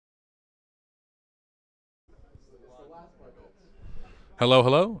Hello,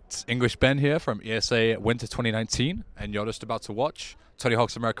 hello. It's English Ben here from ESA Winter 2019, and you're just about to watch Tony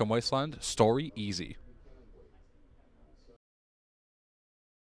Hawk's American Wasteland Story Easy.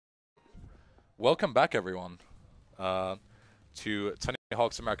 Welcome back, everyone, to Tony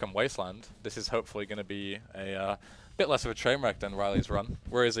Hawk's American Wasteland. This is hopefully going to be a bit less of a train wreck than Riley's run.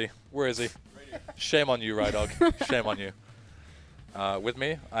 Where is he? Where is he? Shame on you, Rydog. Shame on you. With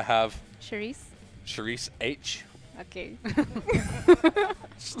me, I have Charisse H. Okay.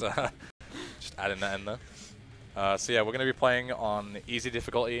 just adding that in there. So yeah, we're going to be playing on easy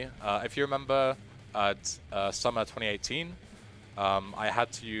difficulty. If you remember at summer 2018, I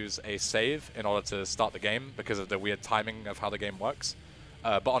had to use a save in order to start the game because of the weird timing of how the game works.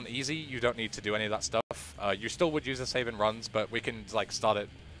 But on easy, you don't need to do any of that stuff. You still would use a save in runs, but we can like start it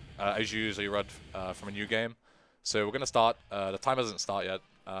as you usually would from a new game. So we're going to start. The timer doesn't start yet,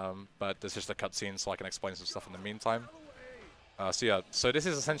 but there's just a cutscene so I can explain some stuff in the meantime. So yeah, so this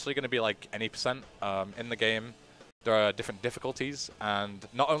is essentially going to be like any percent in the game. There are different difficulties, and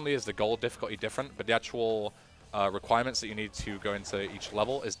not only is the goal difficulty different, but the actual requirements that you need to go into each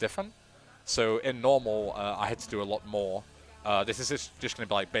level is different. So in normal, I had to do a lot more. This is just going to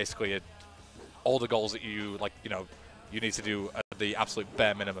be like basically all the goals that you like, you need to do at the absolute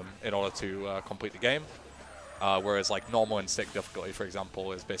bare minimum in order to complete the game. Whereas like normal and stick difficulty, for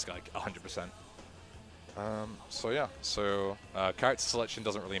example, is basically like 100%. So yeah, so character selection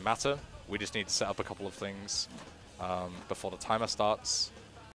doesn't really matter. We just need to set up a couple of things before the timer starts.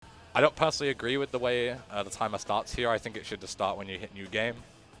 I don't personally agree with the way the timer starts here. I think it should just start when you hit new game.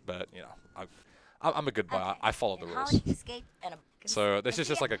 But, I'm a good boy. I follow the rules. So this is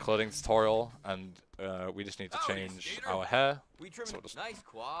just like a clothing tutorial, and we just need to change our hair. So we'll just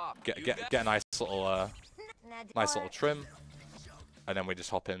get a nice little trim, and then we just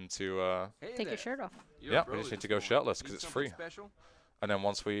hop into. Take your shirt off. Yeah, we just need to go shirtless because it's free. And then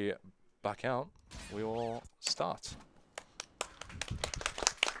once we back out, we will start.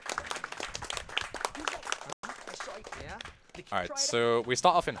 Alright, so we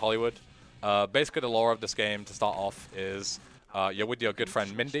start off in Hollywood. Basically the lore of this game to start off is you're with your good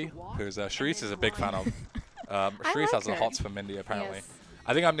friend Mindy, who's Charisse is a big fan of. Charisse has the hots for Mindy apparently. Yes.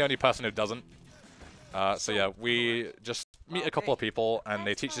 I think I'm the only person who doesn't. So yeah, we just meet a couple of people and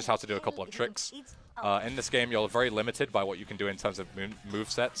they teach us how to do a couple of tricks. In this game you're very limited by what you can do in terms of move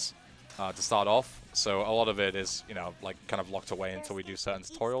sets to start off. So a lot of it is, like kind of locked away until we do certain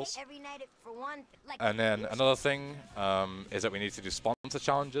tutorials. And then another thing is that we need to do sponsor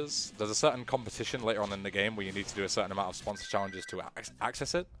challenges. There's a certain competition later on in the game where you need to do a certain amount of sponsor challenges to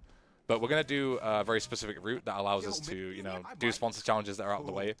access it. But we're going to do a very specific route that allows us to, do sponsor challenges that are out of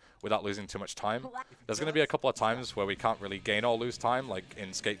the way without losing too much time. There's going to be a couple of times where we can't really gain or lose time, like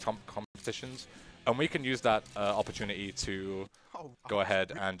in skate competitions. And we can use that opportunity to go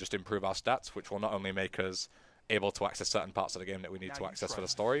ahead and just improve our stats, which will not only make us able to access certain parts of the game that we need to access for the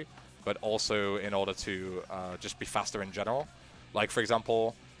story, but also in order to just be faster in general. Like, for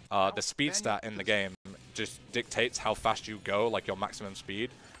example, the speed stat in the game just dictates how fast you go, like your maximum speed,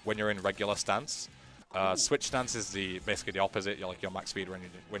 when you're in regular stance. Switch stance is basically the opposite. You're like your max speed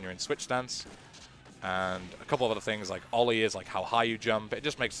when you're in switch stance. And a couple of other things like ollie is like how high you jump. It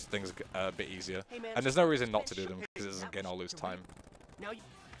just makes things a bit easier. And there's no reason not to do them because it doesn't gain or lose time.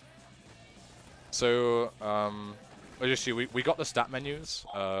 So, we got the stat menus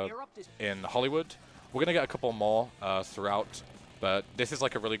in Hollywood. We're going to get a couple more throughout, but this is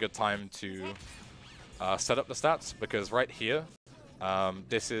like a really good time to set up the stats because right here,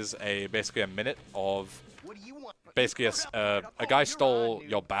 this is basically a minute of basically a guy stole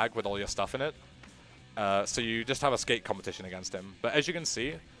your bag with all your stuff in it. So you just have a skate competition against him. But as you can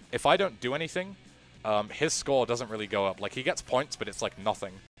see, if I don't do anything, his score doesn't really go up. Like, he gets points, but it's like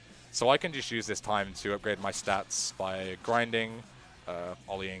nothing. So I can just use this time to upgrade my stats by grinding,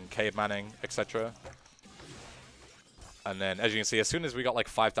 ollieing, cavemanning, etc. And then, as you can see, as soon as we got like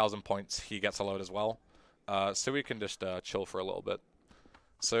 5,000 points, he gets a load as well. So we can just chill for a little bit.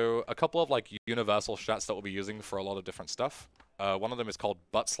 So a couple of like universal strats that we'll be using for a lot of different stuff. One of them is called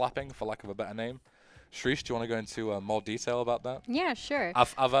butt slapping, for lack of a better name. Sharice, do you want to go into more detail about that? Yeah, sure.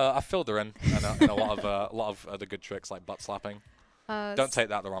 I've filled her in a lot of the good tricks like butt slapping. Don't take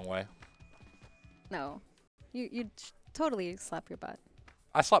that the wrong way. No, you totally slap your butt.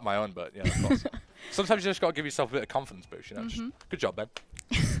 I slap my own butt, yeah, of course. Sometimes you just gotta give yourself a bit of confidence boost, just, good job, babe.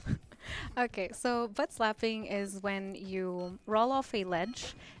 Okay, so butt slapping is when you roll off a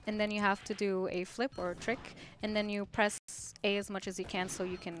ledge and then you have to do a flip or a trick and then you press A as much as you can so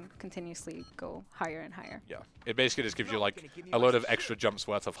you can continuously go higher and higher. Yeah, it basically just gives you like a load of extra jumps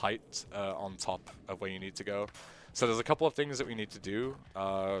worth of height on top of where you need to go. So there's a couple of things that we need to do,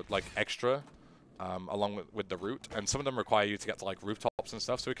 like extra, along with the route, and some of them require you to get to like rooftops and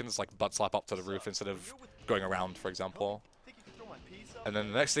stuff, so we can just like butt slap up to the roof instead of going around, for example. And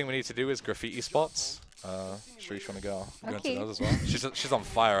then the next thing we need to do is graffiti spots. Shreesh, wanna go into those as well? She's on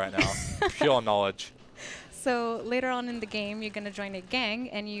fire right now. Pure knowledge. So later on in the game, you're gonna join a gang,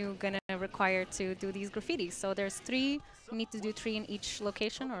 and you're gonna require to do these graffitis. So there's 3. You need to do 3 in each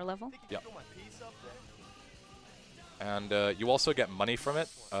location or level. Yep. And you also get money from it.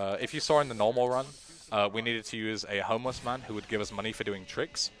 If you saw in the normal run, we needed to use a homeless man who would give us money for doing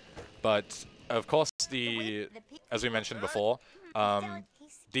tricks. But of course, as we mentioned before,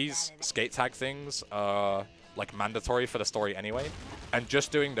 these skate tag things are like mandatory for the story anyway, and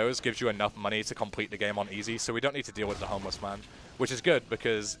just doing those gives you enough money to complete the game on easy, so we don't need to deal with the homeless man, which is good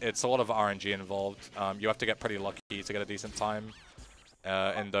because it's a lot of RNG involved. You have to get pretty lucky to get a decent time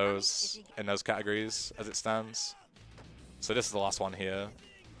in those categories as it stands. So this is the last one here,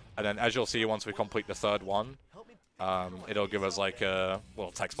 and then as you'll see, once we complete the 3rd one, it'll give us like a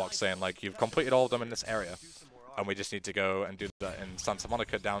little text box saying like you've completed all of them in this area. And we just need to go and do that in Santa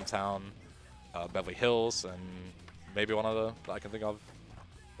Monica, downtown, Beverly Hills, and maybe one other that I can think of.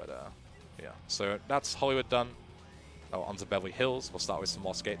 But yeah, so that's Hollywood done. Oh, onto Beverly Hills. We'll start with some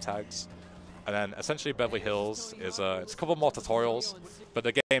more skate tags. And then essentially Beverly Hills is it's a couple more tutorials, but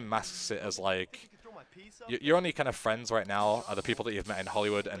the game masks it as like, your only kind of friends right now are the people that you've met in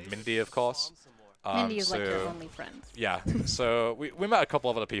Hollywood and Mindy, of course. Mindy is like your only friend. Yeah, so we met a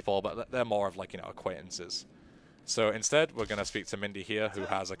couple of other people, but they're more of like, you know, acquaintances. So instead, we're going to speak to Mindy here, who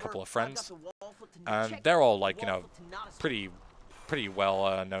has a couple of friends, and they're all like, you know, pretty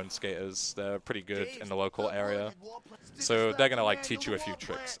well-known skaters. They're pretty good in the local area, so they're going to like teach you a few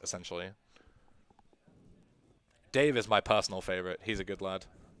tricks, essentially. Dave is my personal favorite. He's a good lad.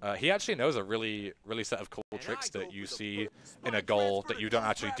 He actually knows a really set of cool tricks that you see in a goal that you don't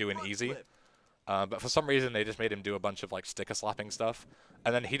actually do in easy. But for some reason, they just made him do a bunch of like sticker slapping stuff,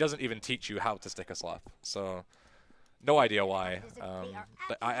 and then he doesn't even teach you how to sticker slap. So no idea why.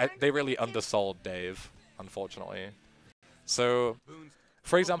 They really undersold Dave, unfortunately. So,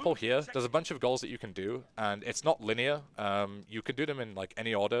 for example, here, there's a bunch of goals that you can do, and it's not linear. You can do them in like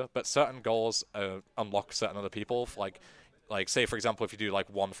any order, but certain goals unlock certain other people. Like say, for example, if you do like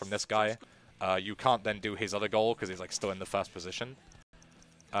one from this guy, you can't then do his other goal because he's like still in the 1st position.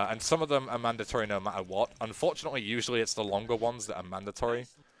 And some of them are mandatory no matter what. Unfortunately, usually it's the longer ones that are mandatory.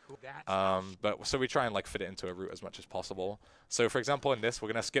 But so we try and like fit it into a route as much as possible. So for example, in this, we're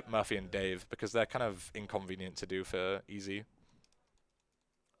gonna skip Murphy and Dave because they're kind of inconvenient to do for easy.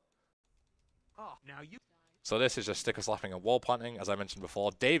 So this is just sticker slapping and wall planting, as I mentioned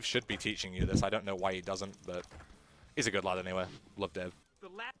before. Dave should be teaching you this. I don't know why he doesn't, but he's a good lad anyway. Love Dave.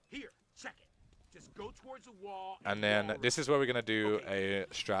 Just go towards the wall. And then this is where we're gonna do a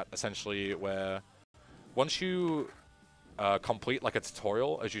strat, essentially, where once you complete like a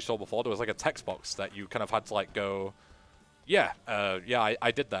tutorial, as you saw before, there was like a text box that you kind of had to like go, yeah,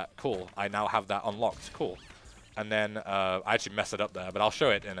 I did that, cool. I now have that unlocked, cool. And then I actually messed it up there, but I'll show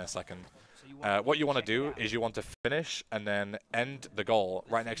it in a second. What you want to do is you want to finish and then end the goal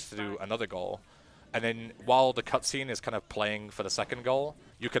right next to another goal. And then while the cutscene is kind of playing for the second goal,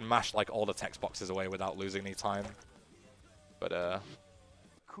 you can mash like all the text boxes away without losing any time. But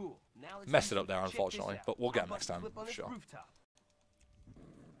cool. messed it up there, unfortunately. But we'll get them next time, for sure.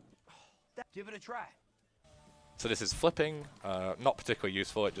 Give it a try. So this is flipping. Not particularly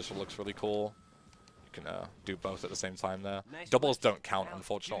useful. It just looks really cool. You can do both at the same time there. Doubles don't count,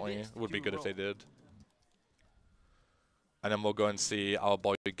 unfortunately. It would be good if they did. And then we'll go and see our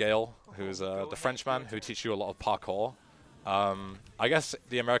boy Gail, who's the Frenchman who teaches you a lot of parkour. I guess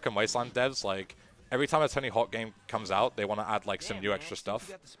the American Wasteland devs, like, every time a Tony Hawk game comes out, they want to add like some new extra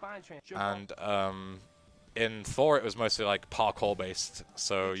stuff. And in Thor, it was mostly like parkour based,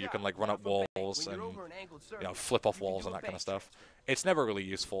 so you can like run up walls and flip off walls and that kind of stuff. It's never really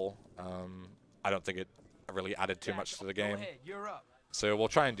useful. I don't think it really added too much to the game. So we'll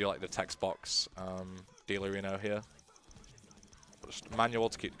try and do like the text box dealerino here. Just manual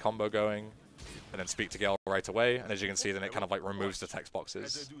to keep the combo going, and then speak to Gale right away. And as you can see, then it kind of like removes the text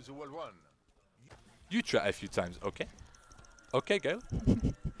boxes. You try a few times, okay? Okay, Gale.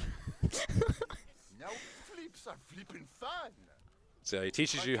 Now flips are flipping fun. So he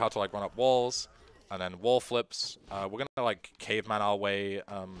teaches you how to like run up walls, and then wall flips. We're gonna like caveman our way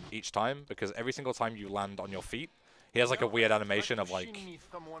each time, because every single time you land on your feet, He has like a weird animation of like,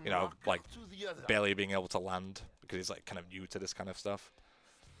 you know, like barely being able to land because he's like kind of new to this kind of stuff.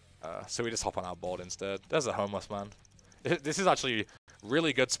 So we just hop on our board instead. There's a homeless man. This is actually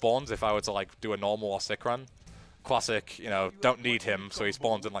really good spawns if I were to like do a normal or sick run. Classic, you know, don't need him, so he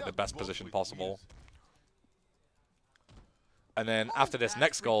spawns in like the best position possible. And then after this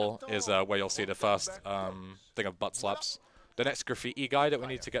next goal is where you'll see the first thing of butt slaps. The next graffiti guy that we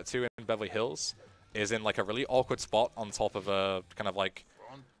need to get to in Beverly Hills is in like a really awkward spot on top of a kind of like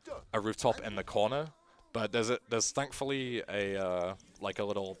a rooftop in the corner. But there's thankfully a like a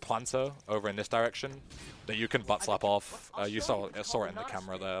little planter over in this direction that you can butt slap off. You saw it in the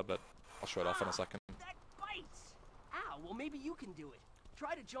camera there, but I'll show it off in a second. That bites. Ow, well maybe you can do it.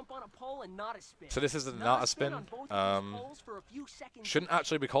 Try to jump on a pole and not a spin. So this is the Nata spin. Shouldn't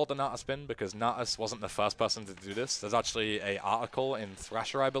actually be called the Nata spin because Natus wasn't the first person to do this. There's actually an article in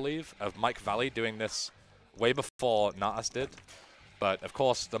Thrasher, I believe, of Mike Valley doing this way before Natus did. But of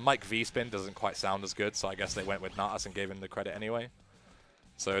course, the Mike V spin doesn't quite sound as good, so I guess they went with Natus and gave him the credit anyway.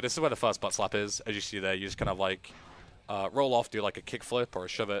 So this is where the first butt slap is. As you see there, you just kind of like roll off, do like a kick flip or a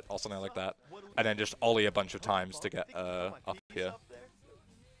shove it or something like that, and then just ollie a bunch of times to get up here.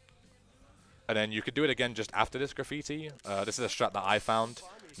 And then you could do it again just after this graffiti. This is a strat that I found.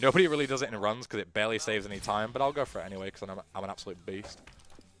 Nobody really does it in runs because it barely saves any time, but I'll go for it anyway because I'm an absolute beast.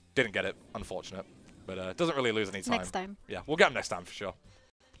 Didn't get it, unfortunate, but it doesn't really lose any time. Next time. Yeah, we'll get him next time for sure.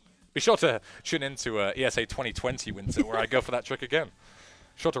 Be sure to tune into ESA 2020 Winter where I go for that trick again.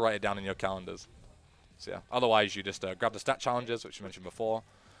 Sure to write it down in your calendars. So yeah, otherwise you just grab the stat challenges, which you mentioned before,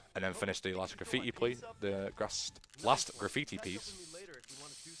 and then finish the last graffiti last graffiti piece.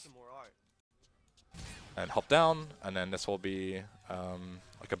 And hop down, and then this will be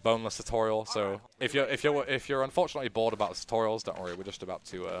like a boneless tutorial. So if you're unfortunately bored about tutorials, don't worry, we're just about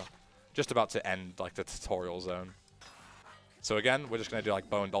to end like the tutorial zone. So again, we're just gonna do like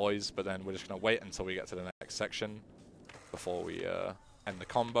bow and dollies, but then we're just gonna wait until we get to the next section before we end the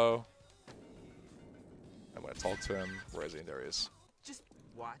combo. I'm gonna talk to him. Where is he? There he is. Just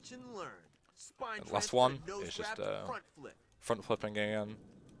watch and learn. Spine the last transfer, one nose is just grab, front flip. front flipping again.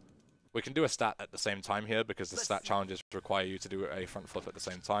 We can do a stat at the same time here because the stat challenges require you to do a front flip at the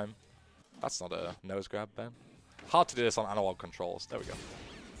same time. That's not a nose grab, Ben. Hard to do this on analog controls. There we go.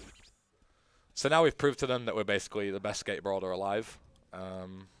 So now we've proved to them that we're basically the best skateboarder alive.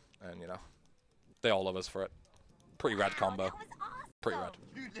 And, you know, they all love us for it. Pretty rad combo. Pretty rad.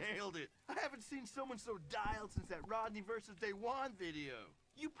 You nailed it. I haven't seen someone so dialed since that Rodney versus Day One video.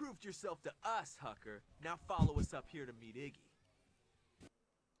 You proved yourself to us, Hucker. Now follow us up here to meet Iggy.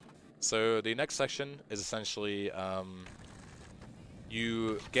 So the next section is essentially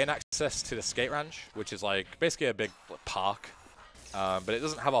you gain access to the skate ranch, which is like basically a big park, but it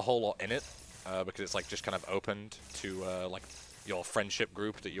doesn't have a whole lot in it because it's like just kind of opened to like your friendship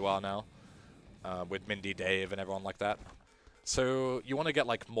group that you are now with Mindy, Dave, and everyone like that. So you want to get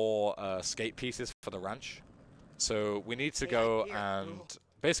like more skate pieces for the ranch. So we need to go and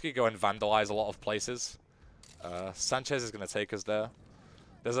basically go and vandalize a lot of places. Sanchez is going to take us there.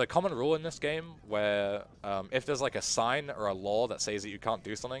 There's a common rule in this game where if there's like a sign or a law that says that you can't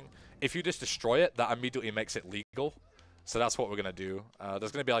do something, if you just destroy it, that immediately makes it legal. So that's what we're going to do.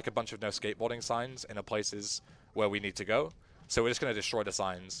 There's going to be like a bunch of no skateboarding signs in the places where we need to go. So we're just going to destroy the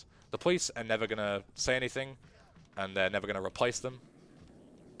signs. The police are never going to say anything, and they're never going to replace them.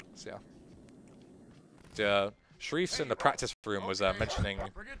 So yeah. Sharice in the practice room was mentioning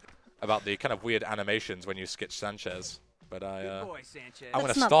about the kind of weird animations when you sketch Sanchez. But I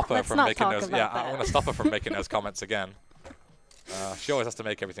want to stop her from making those. Yeah, I want to stop her from making those comments again. She always has to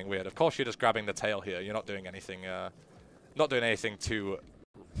make everything weird. Of course, you're just grabbing the tail here. You're not doing anything. Not doing anything too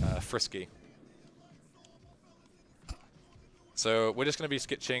frisky. So we're just going to be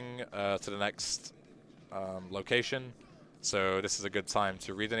sketching to the next location. So this is a good time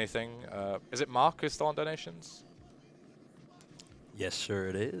to read anything. Is it Mark who's still on donations? Yes, sir,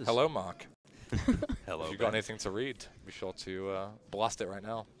 it is. Hello, Mark. Hello. If you've got anything to read, be sure to blast it right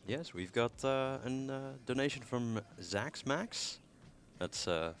now. Yes, we've got a donation from Zax Max. That's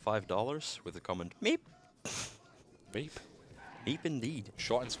 $5 with the comment meep. Meep. Meep indeed.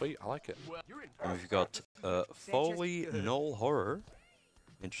 Short and sweet. I like it. And we've got Foley Null Horror.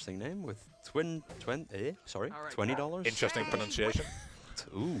 Interesting name with $20. Interesting pronunciation.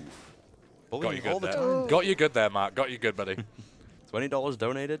 Ooh. Got you good there. Got you good there, Mark. Got you good, buddy. $20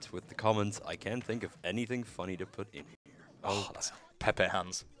 donated with the comments, I can't think of anything funny to put in here. Oh, that's Pepe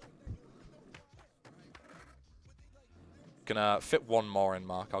hands. Gonna fit one more in,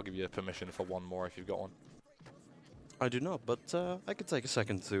 Mark. I'll give you permission for one more if you've got one. I do not, but I could take a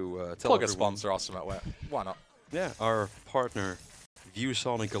second to tell Plug a everyone. sponsor or something. Why not? Yeah, our partner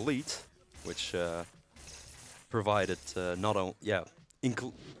ViewSonic Elite, which provided not only yeah,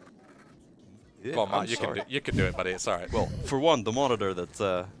 Go on, Matt, you can do it, buddy. It's all right. Well, for one, the monitor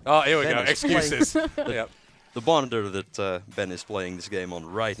that Oh, here we Ben go. is Excuses. Yep. the monitor that Ben is playing this game on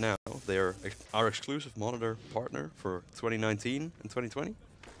right now, they are our exclusive monitor partner for 2019 and 2020.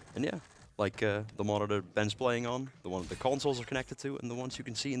 And yeah, like the monitor Ben's playing on, the one the consoles are connected to, and the ones you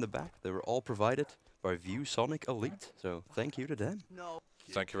can see in the back, they were all provided by ViewSonic Elite. So thank you to them.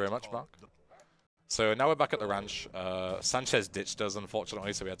 Thank you very much, Mark. So now we're back at the ranch. Sanchez ditched us,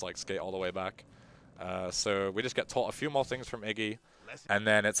 unfortunately, so we had to like skate all the way back. So we just get taught a few more things from Iggy, and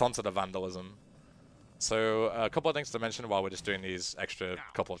then it's on to the vandalism. So a couple of things to mention while we're just doing these extra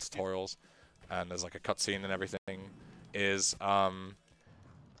couple of tutorials, and there's like a cutscene and everything, is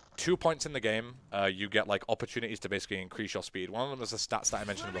 2 points in the game, you get like opportunities to basically increase your speed. One of them is the stats that I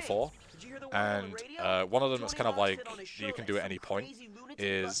mentioned before, and one of them that's kind of like you can do at any point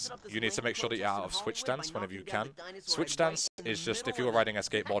is you need to make sure that you're out of switch stance whenever you can. Switch stance is just if you were riding a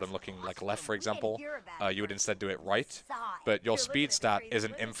skateboard and looking like left, for example, you would instead do it right. But your speed stat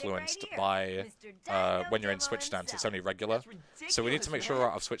isn't influenced by when you're in switch stance, it's only regular. So we need to make sure we're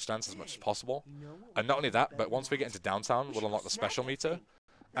out of switch stance as much as possible. And not only that, but once we get into downtown, we'll unlock the special meter.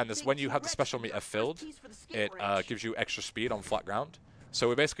 And this, when you have the special meter filled, it gives you extra speed on flat ground. So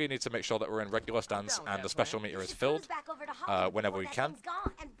we basically need to make sure that we're in regular stance and the special meter is filled whenever we can.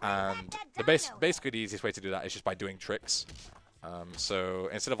 And basically the easiest way to do that is just by doing tricks. So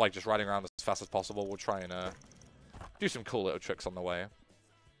instead of like just riding around as fast as possible, we'll try and do some cool little tricks on the way.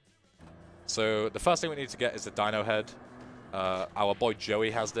 So the first thing we need to get is the dyno head. Our boy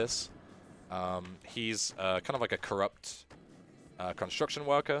Joey has this. He's kind of like a corrupt construction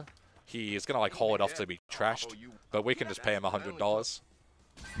worker. He's gonna like haul it off to be trashed, but we can just pay him $100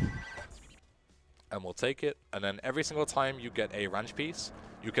 and we'll take it. And then every single time you get a ranch piece,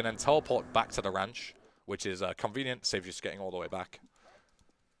 you can then teleport back to the ranch, which is convenient, saves you getting all the way back.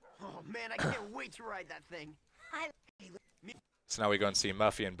 Oh man, I can't wait to ride that thing. So now we go and see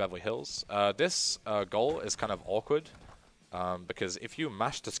Murphy in Beverly Hills. This goal is kind of awkward because if you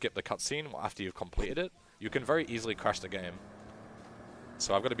mash to skip the cutscene after you've completed it, you can very easily crash the game.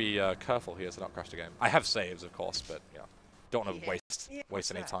 So I've got to be careful here to not crash the game. I have saves, of course, but yeah, don't want to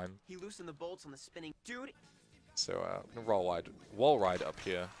waste any time. He loosened the bolts on the spinning dude. So I'm gonna wall ride up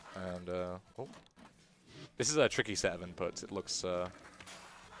here, and oh, this is a tricky set of inputs. It looks,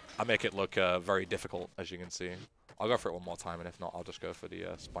 I make it look very difficult, as you can see. I'll go for it one more time, and if not, I'll just go for the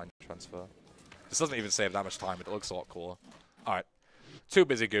spine transfer. This doesn't even save that much time, but it looks a lot cooler. All right, too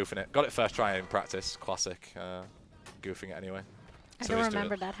busy goofing it. Got it first try in practice. Classic, goofing it anyway. I So don't just do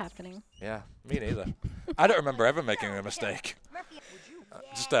remember it. that happening. Yeah, me neither. I don't remember ever making a mistake.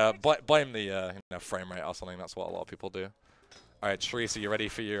 Just blame the frame rate or something. That's what a lot of people do. All right, Sharice, are you ready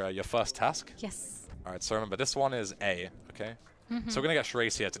for your first task? Yes. All right, so remember, this one is A, okay? So we're going to get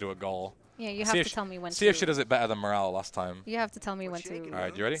Sharice here to do a goal. Yeah, you have to tell me when to. See if she does it better than Morale last time. You have to tell me when to All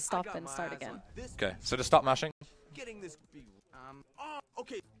right, you ready? stop and start again. Okay, so just stop mashing. Getting this.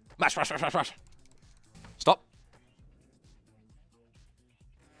 Okay. Mash, mash, mash, mash, mash. Stop.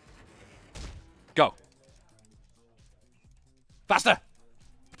 Go. Faster.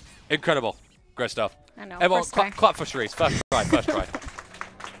 Incredible. Great stuff. I know. Everyone, First try. clap for Sharice. First try, first try.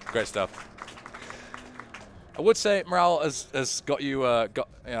 Great stuff. I would say Morale has got you,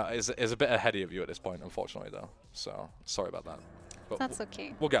 is a bit ahead of you at this point, unfortunately, though. So, sorry about that. But That's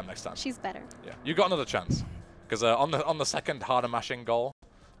okay. We'll get him next time. She's better. Yeah, you got another chance. Because on the second harder mashing goal,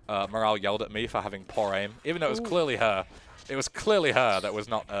 Morale yelled at me for having poor aim, even though it was clearly her. It was clearly her that was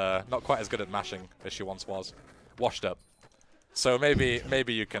not quite as good at mashing as she once was. Washed up. So maybe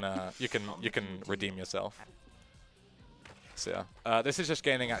you can redeem yourself. So yeah, this is just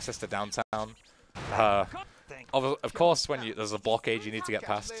gaining access to downtown. Of course, when there's a blockade you need to get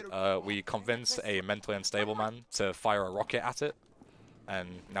past, we convince a mentally unstable man to fire a rocket at it, and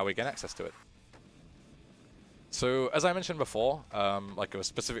now we gain access to it. So as I mentioned before, like a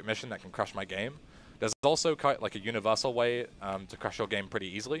specific mission that can crash my game, there's also quite like a universal way to crash your game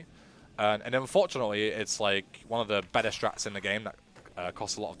pretty easily. And unfortunately, it's like one of the better strats in the game that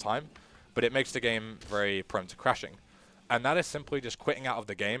costs a lot of time, but it makes the game very prone to crashing. And that is simply just quitting out of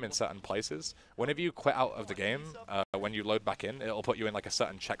the game in certain places. Whenever you quit out of the game, when you load back in, it'll put you in like a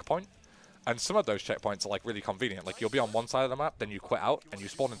certain checkpoint. And some of those checkpoints are like really convenient. Like you'll be on one side of the map, then you quit out and you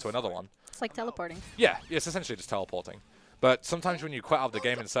spawn into another one. It's like teleporting. Yeah, it's essentially just teleporting. But sometimes when you quit out of the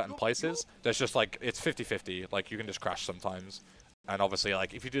game in certain places, there's just like, it's 50-50. Like you can just crash sometimes. And obviously,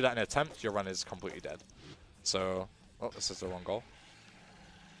 like if you do that in an attempt, your run is completely dead. So, oh, this is the wrong goal.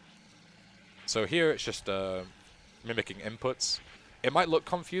 So here it's just mimicking inputs. It might look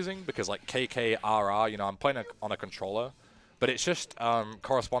confusing because like KKRR, you know, I'm playing on a controller, but it's just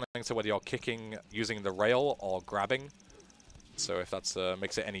corresponding to whether you're kicking using the rail or grabbing. So if that's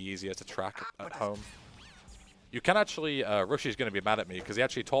makes it any easier to track at home. You can actually, Rushi's going to be mad at me because he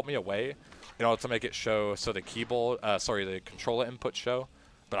actually taught me a way in order to make it show so the keyboard, the controller inputs show,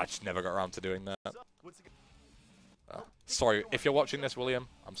 but I just never got around to doing that. Sorry, if you're watching this, William,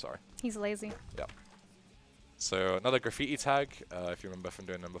 I'm sorry. He's lazy. Yeah. So another graffiti tag, if you remember from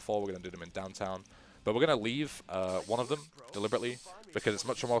doing them before, we're going to do them in downtown. But we're going to leave one of them deliberately because it's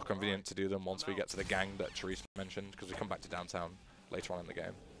much more convenient to do them once we get to the gang that Therese mentioned, because we come back to downtown later on in the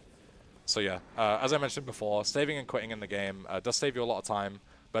game. So yeah, as I mentioned before, saving and quitting in the game does save you a lot of time,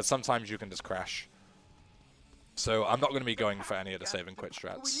 but sometimes you can just crash. So I'm not going to be going for any of the save and quit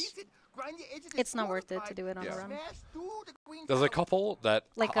strats. It's not worth it to do it on a run. There's a couple that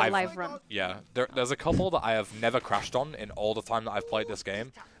Like a live run. Yeah, there's a couple that I have never crashed on in all the time that I've played this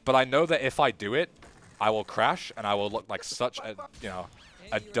game, but I know that if I do it, I will crash and I will look like such a, you know,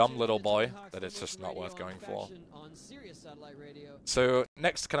 a dumb little boy that it's just not worth going for. So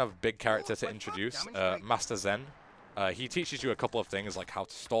next kind of big character to introduce, Master Zen. He teaches you a couple of things like how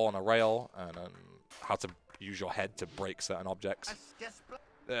to stall on a rail and how to use your head to break certain objects.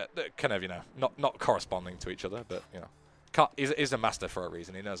 They're kind of, you know, not corresponding to each other, but, you know, he's a master for a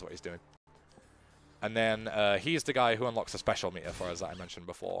reason. He knows what he's doing. And then he's the guy who unlocks a special meter for us that I mentioned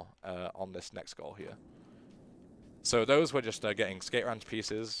before on this next goal here. So those were just getting skate ranch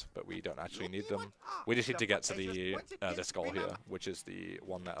pieces, but we don't actually need them. We just need to get to the this goal here, which is the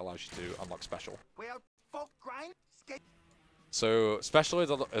one that allows you to unlock special. So special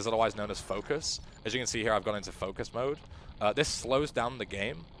is otherwise known as focus. As you can see here, I've gone into focus mode. This slows down the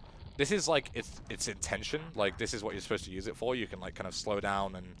game. This is like its intention. Like this is what you're supposed to use it for. You can like kind of slow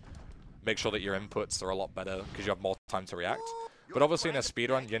down and make sure that your inputs are a lot better because you have more time to react. But obviously in a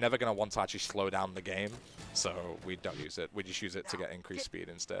speedrun, you're never going to want to actually slow down the game, so we don't use it. We just use it to get increased speed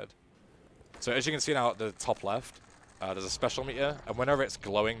instead. So as you can see now at the top left, there's a special meter, and whenever it's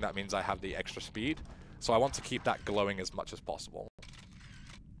glowing, that means I have the extra speed. So I want to keep that glowing as much as possible.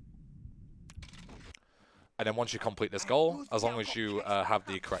 And then once you complete this goal, as long as you have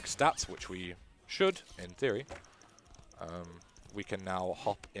the correct stats, which we should, in theory, we can now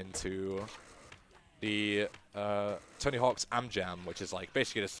hop into the Tony Hawk's Am Jam, which is like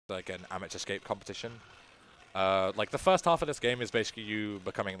basically just like an amateur skate competition. Like the first half of this game is basically you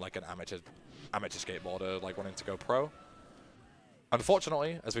becoming like an amateur skateboarder, like wanting to go pro.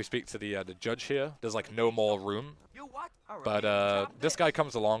 Unfortunately, as we speak to the judge here, there's like no more room. But this guy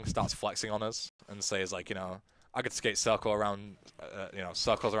comes along, starts flexing on us, and says like, you know, I could skate circles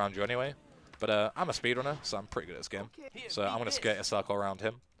around you anyway. But I'm a speedrunner, so I'm pretty good at this game. So I'm gonna skate a circle around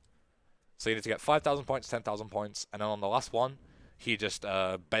him. So you need to get 5,000 points, 10,000 points, and then on the last one, he just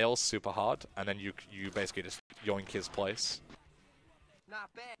bails super hard, and then you basically just yoink his place. Not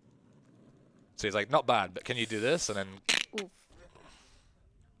bad. So he's like, not bad, but can you do this? And then Oof.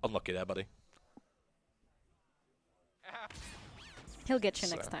 Unlucky there, buddy. He'll get you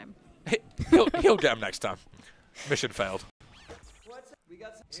next time. He'll get him next time. Mission failed.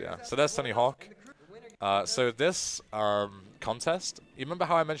 So yeah, so there's Tony Hawk. So this contest, you remember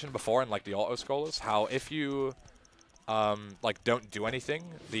how I mentioned before in like the auto scrollers, how if you like don't do anything,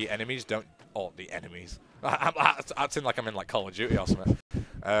 the enemies don't. Oh, the enemies. I'm acting like I'm in like Call of Duty or something.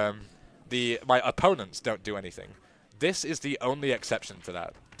 My opponents don't do anything. This is the only exception to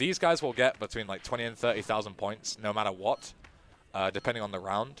that. These guys will get between like 20 and 30,000 points, no matter what, depending on the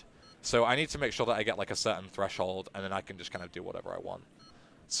round. So I need to make sure that I get like a certain threshold, and then I can just kind of do whatever I want.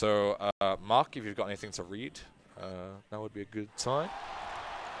 So, Mark, if you've got anything to read, that would be a good time.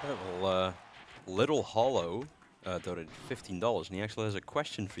 Yeah, well, Little Hollow donated $15, and he actually has a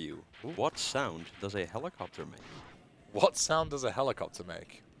question for you. Ooh. What sound does a helicopter make? What sound does a helicopter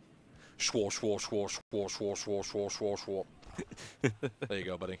make? Schwar, schwar, schwar, schwar, schwar, schwar, schwar, schwar, schwar. There you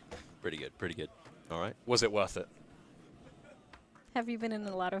go, buddy. Pretty good, pretty good. All right. Was it worth it? Have you been in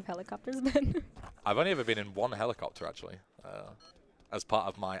a lot of helicopters, Ben? I've only ever been in one helicopter, actually. As part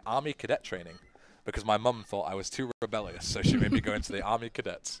of my Army Cadet training, because my mum thought I was too rebellious, so she made me go into the Army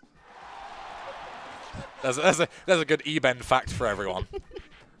Cadets. There's a good E-Ben fact for everyone.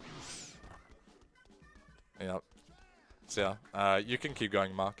 Yeah. So yeah, you can keep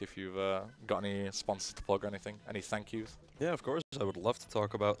going, Mark, if you've got any sponsors to plug or anything, any thank yous. Yeah, of course. I would love to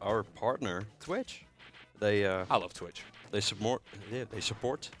talk about our partner, Twitch. They I love Twitch. They support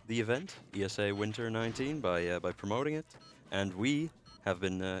the event ESA Winter 19 by promoting it, and we have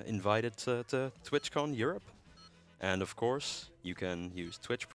been invited to TwitchCon Europe. And of course, you can use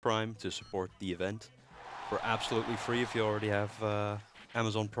Twitch Prime to support the event. for absolutely free if you already have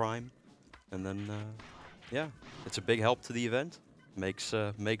Amazon Prime. And then, yeah, it's a big help to the event. Makes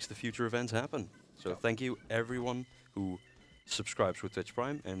the future events happen. So thank you everyone who subscribes with Twitch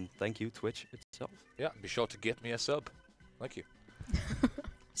Prime, and thank you Twitch itself. Yeah, be sure to get me a sub. Thank you.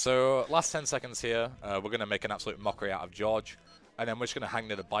 So last 10 seconds here, we're going to make an absolute mockery out of George, and then we're just going to hang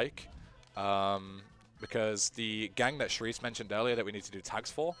near the bike, because the gang that Sharice mentioned earlier that we need to do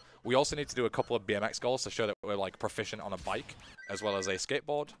tags for, we also need to do a couple of BMX goals to show that we're like proficient on a bike as well as a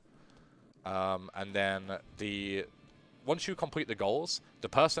skateboard. And then once you complete the goals, the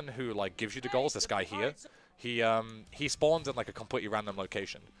person who like gives you the goals, this guy here, he spawns in like a completely random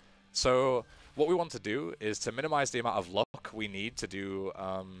location. So what we want to do is to minimize the amount of luck we need to do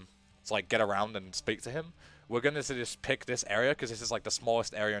to like get around and speak to him. We're going to just pick this area because this is like the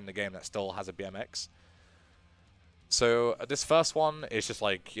smallest area in the game that still has a BMX. So this first one is just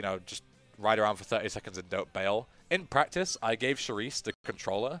like, you know, just ride around for 30 seconds and don't bail. In practice, I gave Sharice the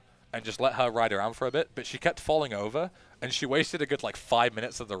controller and just let her ride around for a bit, but she kept falling over and she wasted a good like 5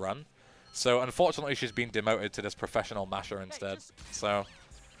 minutes of the run. So unfortunately, she's been demoted to this professional masher instead. So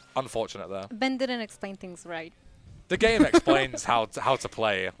unfortunate there. Ben didn't explain things right. The game explains how to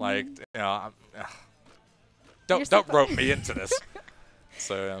play. Like, you know, don't rope me into this.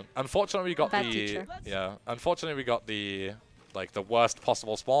 So unfortunately, we got unfortunately we got the like the worst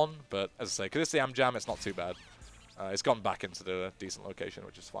possible spawn. But as I say, because it's the Am Jam, it's not too bad. It's gone back into the decent location,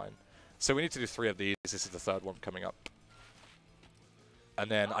 which is fine. So we need to do 3 of these. This is the 3rd one coming up. And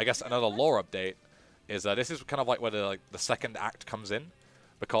then I guess another lore update is this is kind of like where the second act comes in,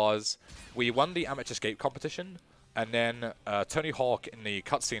 because we won the amateur skate competition, and then Tony Hawk in the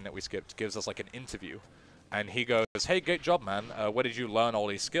cutscene that we skipped gives us like an interview, and he goes, "Hey, great job, man. Where did you learn all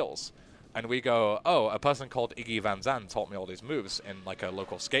these skills?" And we go, "Oh, a person called Iggy Van Zandt taught me all these moves in like a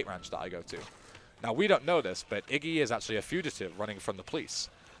local skate ranch that I go to." Now we don't know this, but Iggy is actually a fugitive running from the police.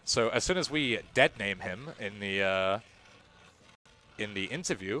 So as soon as we dead name him in the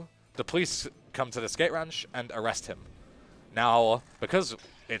interview, the police come to the skate ranch and arrest him. Now, because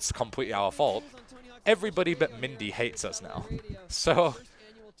it's completely our fault, everybody but Mindy hates us now. So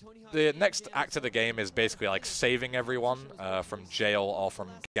the next act of the game is basically like saving everyone from jail or from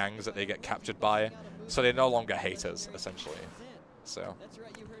gangs that they get captured by, so they no longer hate us, essentially. So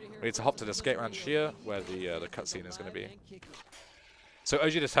we need to hop to the skate ranch here, where the cutscene is going to be. So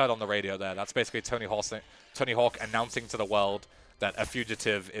as you just heard on the radio there, that's basically Tony Hawk announcing to the world that a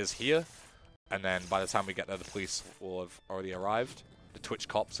fugitive is here, and then by the time we get there, the police will have already arrived. The Twitch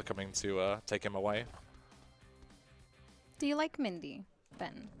cops are coming to take him away. Do you like Mindy,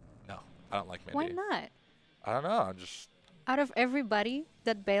 Ben? No, I don't like Mindy. Why not? I don't know. I'm just... Out of everybody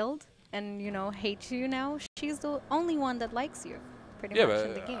that bailed and, you know, hates you now, she's the only one that likes you, pretty much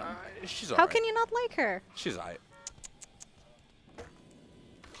in the game. She's How can you not like her? She's alright.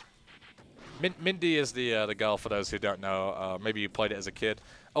 Mindy is the girl, for those who don't know. Maybe you played it as a kid.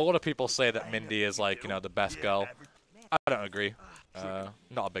 A lot of people say that Mindy is like, you know, the best girl. I don't agree.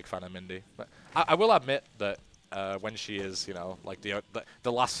 Not a big fan of Mindy. But I will admit that when she is, you know, like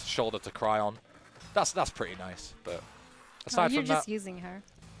the last shoulder to cry on, that's pretty nice. But aside from you're that, just using her.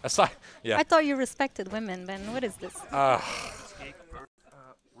 Aside, yeah. I thought you respected women, Ben. What is this?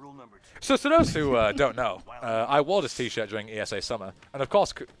 Rule number 2. So to those who don't know, I wore this t-shirt during ESA Summer, and of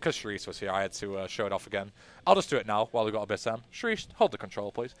course, because Sharice was here, I had to show it off again. I'll just do it now while we've got a bit of time. Sharice, hold the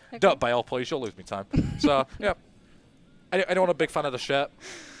control, please. Okay. Don't bail, please. You'll lose me time. So, yeah. Anyone a big fan of the shirt,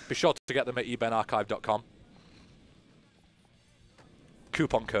 be sure to get them at ebenarchive.com.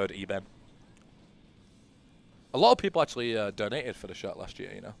 Coupon code EBEN. A lot of people actually donated for the shirt last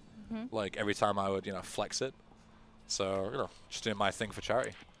year, you know. Like, every time I would, you know, flex it. So, you know, just doing my thing for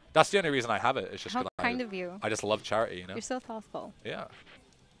charity. That's the only reason I have it. It's just how kind of you. I just love charity, you know. You're so thoughtful. Yeah.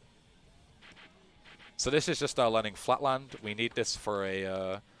 So this is just learning Flatland. We need this for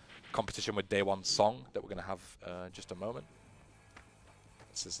a competition with Day One Song that we're going to have in just a moment.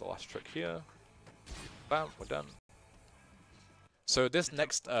 This is the last trick here. Bam, we're done. So this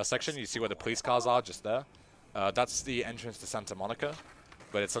next section, you see where the police cars are just there. That's the entrance to Santa Monica,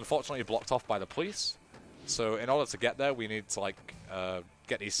 but it's unfortunately blocked off by the police. So in order to get there, we need to like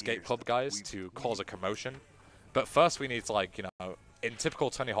get these skate club guys to cause a commotion. But first we need to, like, you know, in typical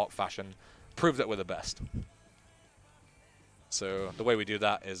Tony Hawk fashion, prove that we're the best. So the way we do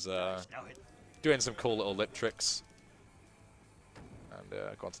that is doing some cool little lip tricks.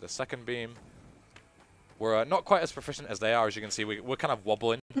 And go on to the second beam. We're not quite as proficient as they are, as you can see. We're kind of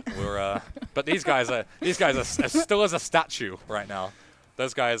wobbling. We're but these guys are as still as a statue right now.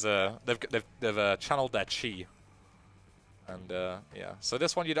 Those guys they've channeled their chi. And yeah, so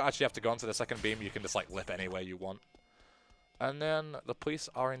this one you don't actually have to go onto the second beam. You can just like lip anywhere you want. And then the police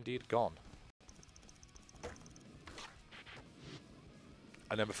are indeed gone.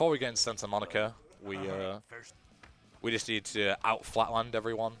 And then before we get into Santa Monica, we just need to out flatland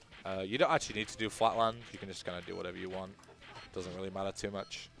everyone. You don't actually need to do flatland. You can just kind of do whatever you want. Doesn't really matter too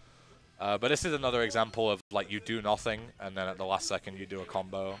much. But this is another example of like you do nothing and then at the last second you do a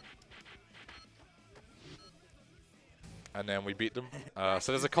combo. And then we beat them.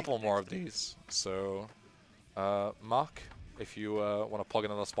 So there's a couple more of these. So Mark, if you want to plug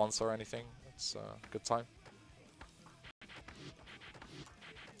another sponsor or anything, it's a good time.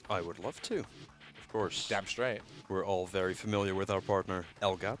 I would love to. Of course. Damn straight. We're all very familiar with our partner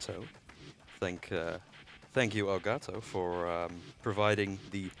Elgato. Thank you Elgato for providing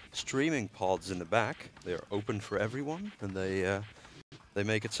the streaming pods in the back. They are open for everyone, and they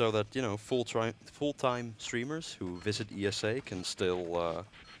make it so that, you know, full-time streamers who visit ESA can still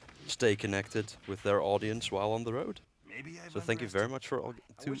stay connected with their audience while on the road. So thank you very much to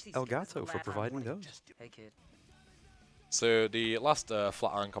Elgato for providing those. Hey kid. So the last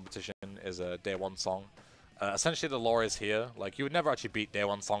Flat competition is a Day 1 song. Essentially the lore is here. Like you would never actually beat Day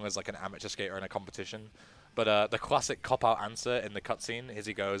 1 song as like an amateur skater in a competition. But the classic cop-out answer in the cutscene is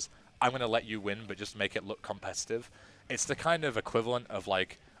he goes, "I'm going to let you win, but just make it look competitive." It's the kind of equivalent of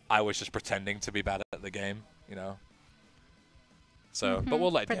like, I was just pretending to be bad at the game, you know? So, but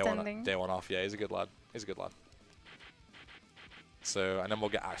we'll let Day 1 off. Yeah, he's a good lad. He's a good lad. So, and then we'll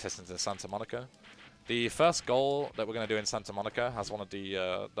get access into Santa Monica. The first goal that we're going to do in Santa Monica has one of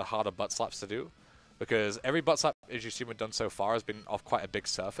the harder butt slaps to do, because every butt slap, as you've seen we've done so far, has been off quite a big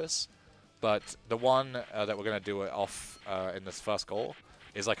surface. But the one that we're going to do it off in this first goal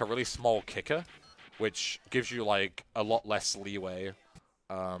is like a really small kicker, which gives you like a lot less leeway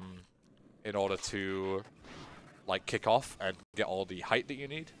in order to like kick off and get all the height that you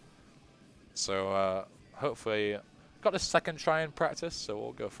need. So hopefully got the second try in practice, so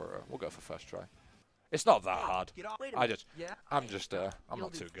we'll go for first try. It's not that hard. I'm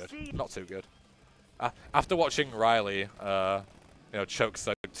not too good. Not too good. After watching Riley, you know, choke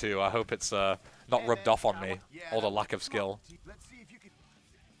Thug 2, I hope it's not rubbed off on me, all the lack of skill.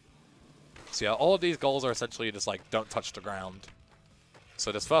 So yeah, all of these goals are essentially just like, don't touch the ground.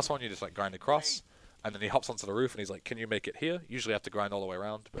 So this first one, you just like grind across, and then he hops onto the roof and he's like, can you make it here? Usually have to grind all the way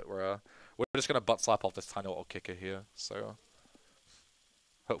around, but we're just going to butt slap off this tiny little kicker here, so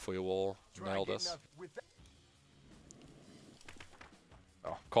hopefully we'll nail this. Oh,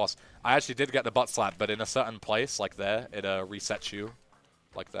 of course. I actually did get the butt slap, but in a certain place, like there, it resets you,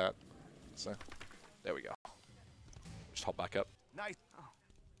 like that. So, there we go. Just hop back up. Nice.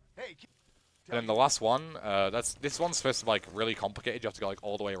 Hey. And then the last one, this one's supposed to be like really complicated. You have to go like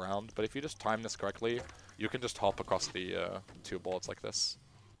all the way around. But if you just time this correctly, you can just hop across the two boards like this.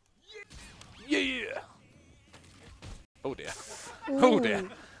 Yeah. Oh dear. Ooh. Oh dear.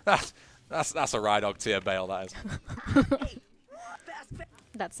 That's a Ride Dog tier bail. That is.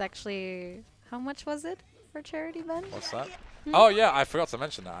 That's actually, how much was it for charity, Ben? What's that? Oh yeah, I forgot to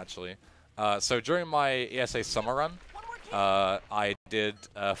mention that actually. So during my ESA summer run, I did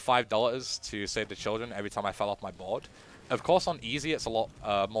 $5 to save the children every time I fell off my board. Of course, on easy, it's a lot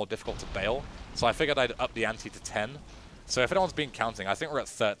more difficult to bail. So I figured I'd up the ante to 10. So if anyone's been counting, I think we're at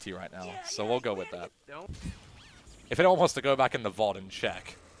 30 right now. So we'll go with that. If anyone wants to go back in the VOD and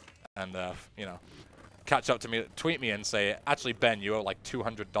check, and you know, catch up to me, tweet me and say, actually Ben, you owe like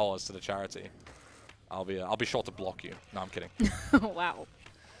 $200 to the charity. I'll be sure to block you. No, I'm kidding. Wow.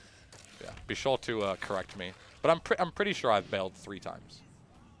 Yeah, be sure to correct me. But I'm pretty sure I've bailed 3 times.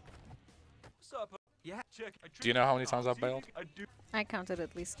 Do you know how many times I've bailed? I counted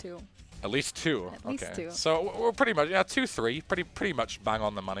at least 2. At least 2. At least 2. So we're pretty much 2, 3. Pretty much bang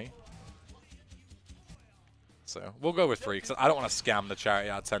on the money. So we'll go with 3 because I don't want to scam the charity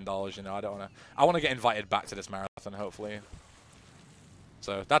out of $10. You know, I want to get invited back to this marathon hopefully.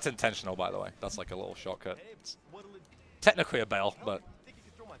 So that's intentional, by the way. That's like a little shortcut. It's technically a bail, but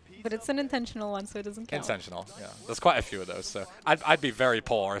it's an intentional one, so it doesn't count. Intentional, yeah. There's quite a few of those, so I'd be very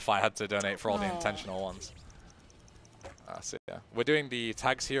poor if I had to donate for all the intentional ones. So yeah, we're doing the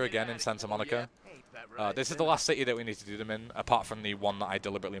tags here again in Santa Monica. This is the last city that we need to do them in, apart from the one that I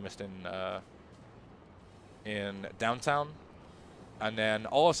deliberately missed in downtown. And then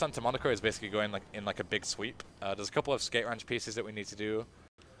all of Santa Monica is basically going like in like a big sweep. There's a couple of skate ranch pieces that we need to do,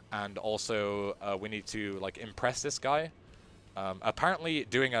 and also we need to like impress this guy. Apparently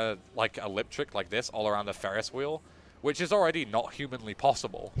doing a lip trick like this all around a Ferris wheel, which is already not humanly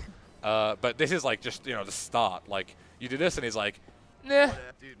possible. But this is like just, you know, the start. Like you do this and he's like, nah,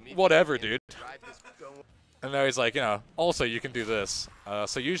 whatever, dude. And then he's like, you know, also you can do this.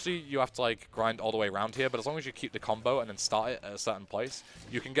 So usually you have to like grind all the way around here, but as long as you keep the combo and then start it at a certain place,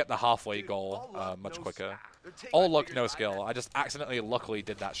 you can get the halfway goal much quicker. All luck, no skill. I just accidentally, luckily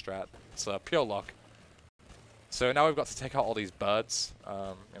did that strat. It's pure luck. So now we've got to take out all these birds.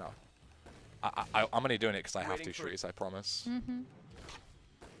 You know, I'm only doing it because I have to, Shreeze, I promise.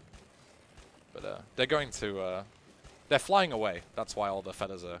 But they're going to. They're flying away. That's why all the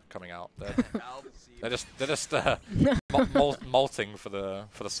feathers are coming out. They're just molting for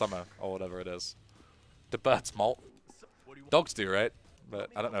the summer or whatever it is. Do birds molt? Dogs do, right? But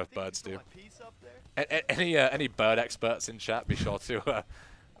I don't know if birds do. Any bird experts in chat, be sure to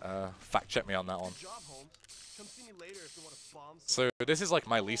fact check me on that one. So this is like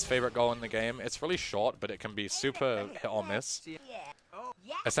my least favorite goal in the game. It's really short, but it can be super hit or miss.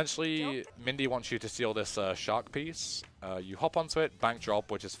 Essentially, Mindy wants you to steal this shark piece. You hop onto it, bank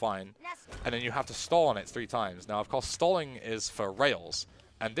drop, which is fine, and then you have to stall on it 3 times. Now, of course, stalling is for rails,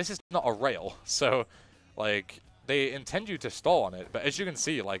 and this is not a rail, so like they intend you to stall on it. But as you can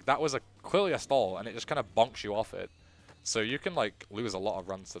see, like that was clearly a stall, and it just kind of bonks you off it. So you can like lose a lot of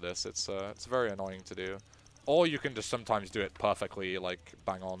runs to this. It's very annoying to do, or you can just sometimes do it perfectly, like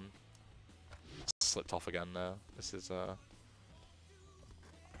bang on. Slipped off again there. This is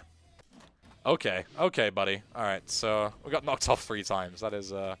Okay, buddy. All right, so we got knocked off 3 times. That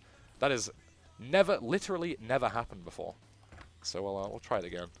is literally never happened before. So we'll try it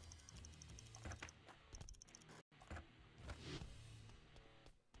again.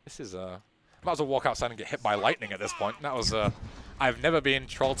 This is might as well walk outside and get hit by lightning at this point. That was I've never been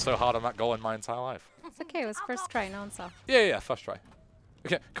trolled so hard on that goal in my entire life. It's okay. It was first try. No one saw. Yeah, first try.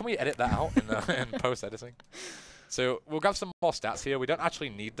 Okay, can we edit that out in post editing? So we'll grab some more stats here. We don't actually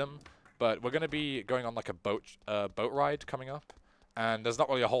need them. But we're going to be going on like a boat ride coming up, and there's not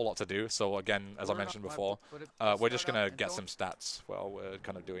really a whole lot to do. So again, as I mentioned before, we're just going to get some stats while we're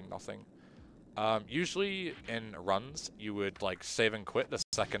kind of doing nothing. Usually in runs, you would like save and quit the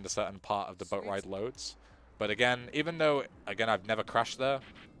second a certain part of the boat ride loads. But again, even though, again, I've never crashed there,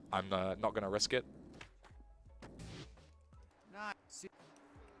 I'm not going to risk it.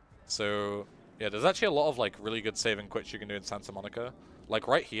 So yeah, there's actually a lot of like really good save and quits you can do in Santa Monica. Like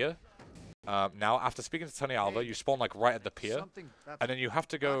right here. Now, after speaking to Tony Alva, you spawn like right at the pier, and then you have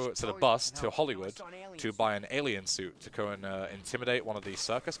to go to the bus to Hollywood to buy an alien suit to go and intimidate one of these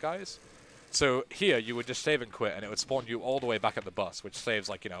circus guys. So here, you would just save and quit, and it would spawn you all the way back at the bus, which saves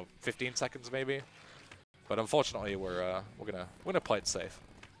like 15 seconds maybe. But unfortunately, we're gonna play it safe.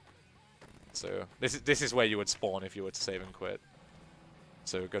 So this is where you would spawn if you were to save and quit.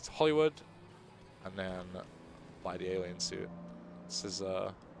 So go to Hollywood, and then buy the alien suit. This is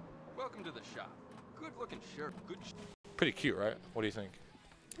Welcome to the shop. Good looking shirt. Good. Pretty cute, right? What do you think?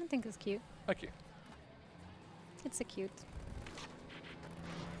 I think it's cute. Thank you. It's a cute.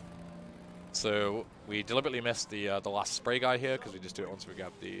 So we deliberately missed the last spray guy here because we just do it once we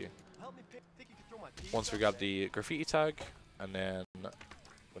grab the graffiti tag, and then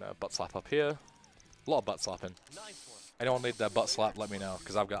we're gonna butt slap up here. A lot of butt slapping. Anyone need their butt slap? Let me know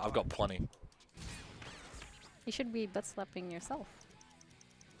because I've got plenty. You should be butt slapping yourself.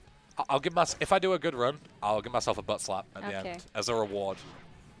 I'll give myself, if I do a good run, I'll give myself a butt slap at the end as a reward.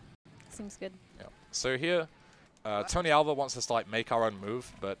 Seems good. Yeah. So here, Tony Alva wants us to like make our own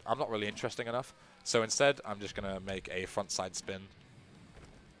move, but I'm not really interesting enough. So instead, I'm just gonna make a front side spin.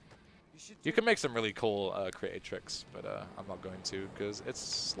 You can make some really cool creative tricks, but I'm not going to because it's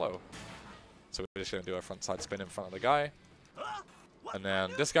slow. So we're just gonna do a front side spin in front of the guy, and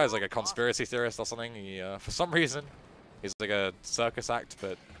then this guy's like a conspiracy theorist or something. He, for some reason, he's like a circus act,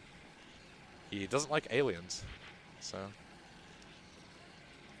 but he doesn't like aliens, so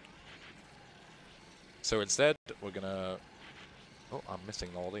instead we're gonna. Oh, I'm missing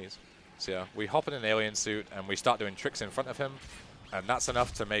all these. So yeah, we hop in an alien suit and we start doing tricks in front of him, and that's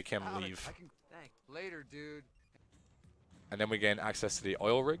enough to make him leave. Later, dude. And then we gain access to the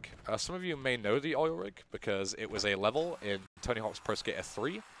oil rig. Some of you may know the oil rig because it was a level in Tony Hawk's Pro Skater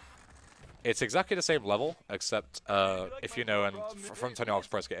 3. It's exactly the same level, except if you know, and from Tony Hawk's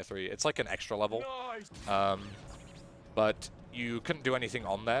Pro Skater 3, it's like an extra level. But you couldn't do anything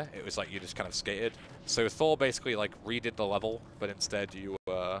on there. It was like you just kind of skated. So Thor basically like redid the level, but instead you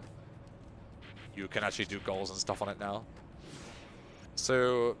can actually do goals and stuff on it now.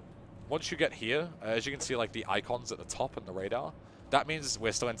 So once you get here, as you can see, like the icons at the top and the radar, that means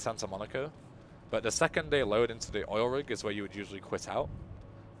we're still in Santa Monica. But the second they load into the oil rig is where you would usually quit out.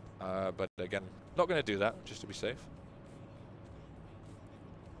 But again, not going to do that, just to be safe.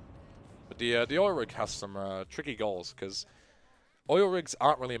 But the oil rig has some tricky goals, because Oil rigs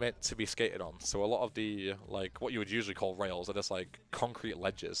aren't really meant to be skated on, so a lot of the, like, what you would usually call rails are just, like, concrete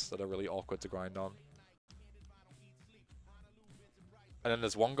ledges that are really awkward to grind on. And then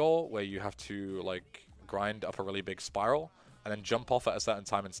there's one goal where you have to, like, grind up a really big spiral, and then jump off at a certain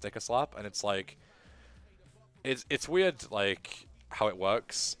time and stick a slap, and it's, like, it's weird, like, how it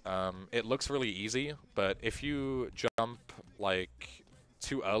works. It looks really easy, but if you jump, like,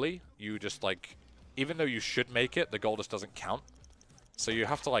 too early, you just, like, even though you should make it, the goal just doesn't count. So you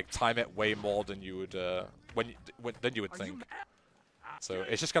have to like time it way more than you would than you would think. So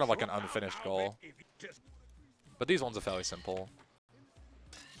it's just kind of like an unfinished goal. But these ones are fairly simple.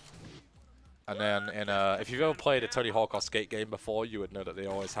 And then in if you've ever played a Tony Hawk or skate game before, you would know that they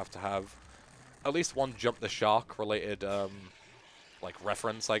always have to have at least one jump the shark related like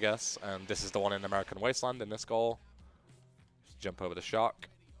reference, I guess. And this is the one in American Wasteland in this goal. Just jump over the shark.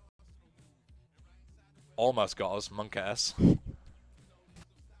 Almost got us, Monk S.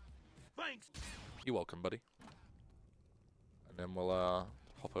 You're welcome, buddy. And then we'll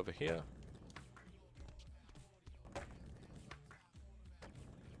hop over here.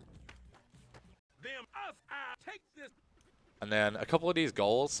 And then a couple of these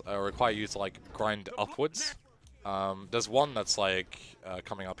goals require you to like grind upwards. There's one that's like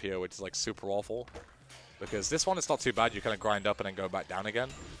coming up here, which is like super awful. Because this one is not too bad, you kind of grind up and then go back down again.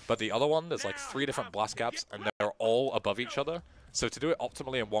 But the other one, there's like 3 different blast caps and they're all above each other. So to do it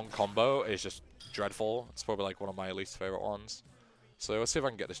optimally in one combo is just dreadful. It's probably like one of my least favorite ones. So let's see if I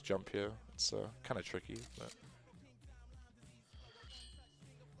can get this jump here. It's kind of tricky, but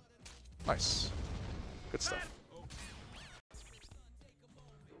nice. Good stuff.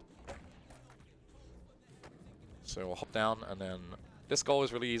 So we'll hop down, and then this goal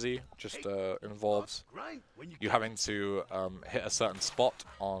is really easy. Just involves you having to hit a certain spot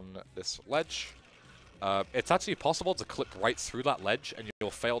on this ledge. It's actually possible to clip right through that ledge and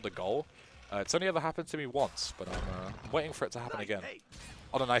you'll fail the goal. It's only ever happened to me once, but I'm waiting for it to happen again.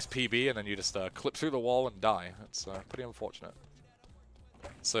 On a nice PB, and then you just clip through the wall and die. It's pretty unfortunate.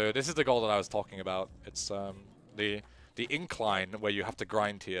 So this is the goal that I was talking about. It's the incline where you have to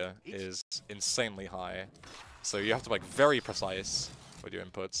grind here is insanely high. So you have to be like very precise with your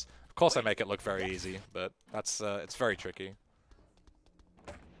inputs. Of course I make it look very easy, but that's it's very tricky.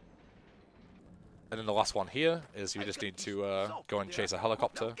 And then the last one here is you just need to go and chase a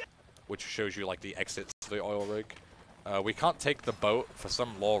helicopter, which shows you like the exits to the oil rig. We can't take the boat for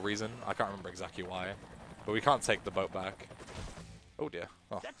some law reason. I can't remember exactly why, but we can't take the boat back. Oh dear.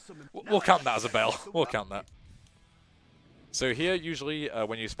 Oh. We'll count that as a bail. We'll count that. So here, usually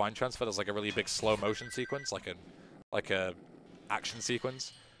when you spine transfer, there's like a really big slow motion sequence, like a action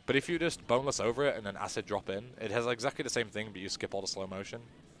sequence. But if you just boneless over it and then acid drop in, it has exactly the same thing, but you skip all the slow motion.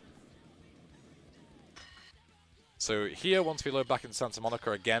 So here, once we load back in Santa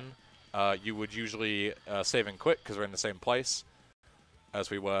Monica again, you would usually save and quit because we're in the same place as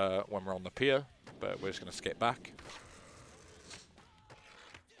we were when we're on the pier, but we're just going to skate back.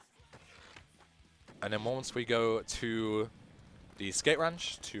 And then once we go to the skate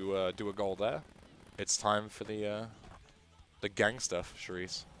ranch to do a goal there, it's time for the gang stuff,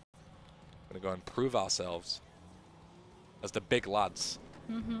 Charisse. We're going to go and prove ourselves as the big lads.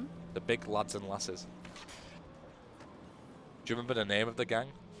 Mm-hmm. The big lads and lasses. Do you remember the name of the gang?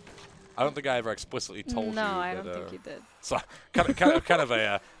 I don't think I ever explicitly told you. No, I don't think you did. So kind of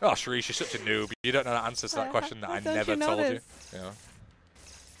a oh, Charisse, you're such a noob. You don't know the answer to that question that I never told you. Yeah.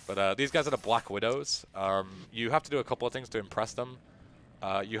 But these guys are the Black Widows. You have to do a couple of things to impress them.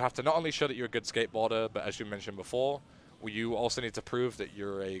 You have to not only show that you're a good skateboarder, but as you mentioned before, you also need to prove that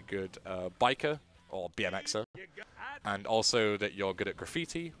you're a good biker or BMXer, and also that you're good at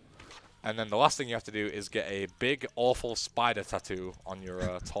graffiti. And then the last thing you have to do is get a big, awful spider tattoo on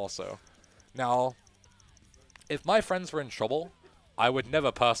your torso. Now, if my friends were in trouble, I would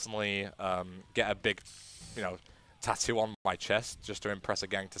never personally get a big, tattoo on my chest just to impress a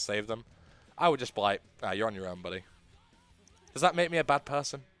gang to save them. I would just be like, you're on your own, buddy. Does that make me a bad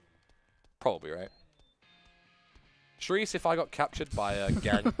person? Probably, right? Charisse, if I got captured by a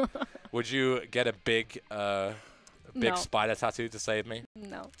gang, would you get a big No. spider tattoo to save me?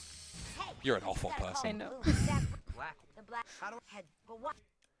 No. You're an awful person. I know.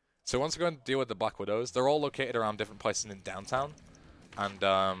 So once we go and deal with the Black Widows, they're all located around different places in downtown. And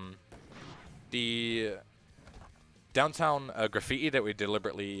the downtown graffiti that we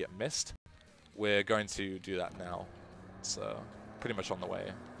deliberately missed, we're going to do that now. It's pretty much on the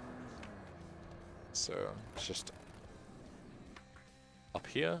way. So it's just up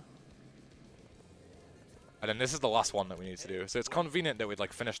here. And then this is the last one that we need to do. So it's convenient that we'd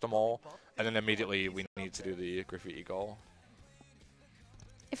like finish them all, and then immediately we need to do the graffiti goal.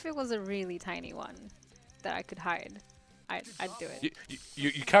 If it was a really tiny one that I could hide, I'd do it.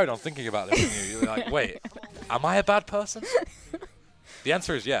 You carried on thinking about this, didn't you? You're like, wait, am I a bad person? The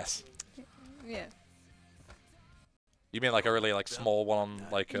answer is yes. Yeah. You mean like a really like small one on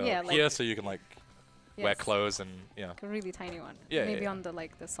like, Yeah, here, like so you can like wear yes. clothes and yeah. Like a really tiny one. Yeah, Maybe yeah. on the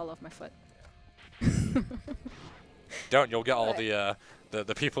the sole of my foot. Don't, you'll get all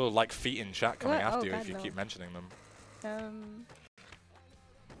the people who like feet in chat coming What? after Oh, you God, if you no. keep mentioning them.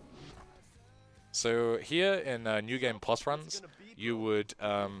 So here in New Game Plus runs, you would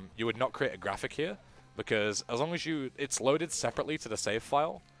not create a graphic here because as long as it's loaded separately to the save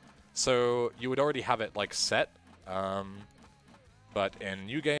file, so you would already have it like set. But in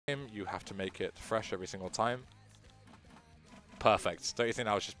New Game, you have to make it fresh every single time. Perfect. Don't you think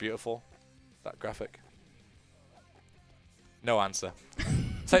that was just beautiful? That graphic. No answer.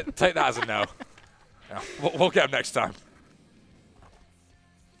 take that as a no. Yeah, we'll get him next time.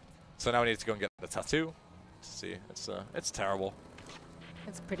 So now we need to go and get the tattoo. See, it's terrible.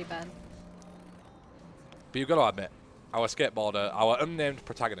 It's pretty bad. But you've got to admit, our skateboarder, our unnamed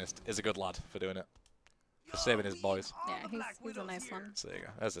protagonist, is a good lad for doing it. For saving his boys. Yeah, he's a nice one. So there you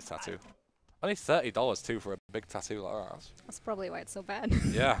go. There's the tattoo. Only $30 too for a big tattoo like that. That's probably why it's so bad.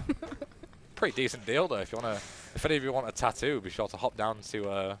 Yeah. Pretty decent deal though. If any of you want a tattoo, be sure to hop down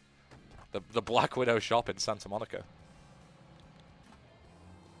to the Black Widow shop in Santa Monica.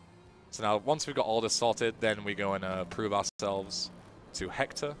 So now, once we've got all this sorted, then we go and prove ourselves to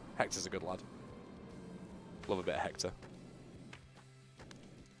Hector. Hector's a good lad. Love a bit of Hector.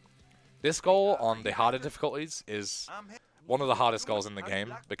 This goal on the harder difficulties is one of the hardest goals in the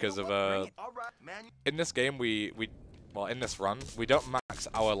game because of in this game well, in this run we don't max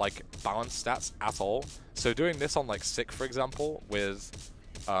our like balance stats at all. So doing this on like sick, for example, with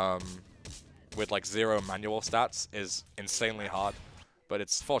like 0 manual stats is insanely hard. But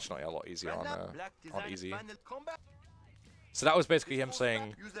it's fortunately a lot easier on easy. So that was basically him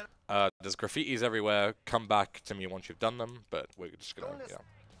saying, there's graffitis everywhere, come back to me once you've done them, but we're just gonna, yeah.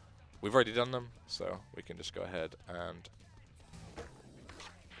 We've already done them, so we can just go ahead and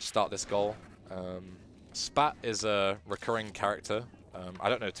start this goal. Spat is a recurring character. I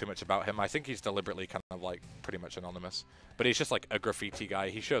don't know too much about him. I think he's deliberately kind of like pretty much anonymous, but he's just like a graffiti guy.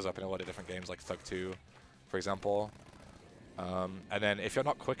 He shows up in a lot of different games like Thug 2, for example. And then if you're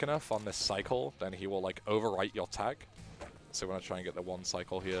not quick enough on this cycle, then he will like overwrite your tag. So we're gonna try and get the one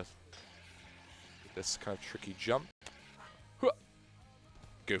cycle here. This kind of tricky jump.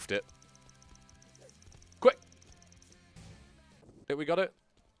 Goofed it. Quick! Did we got it?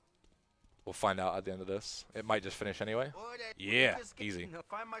 We'll find out at the end of this. It might just finish anyway. Yeah, easy.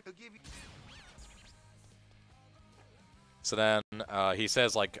 So then he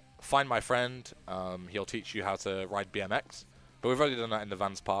says like, find my friend, he'll teach you how to ride BMX. But we've already done that in the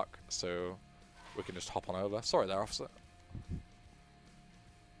Vans Park, so we can just hop on over. Sorry there, officer.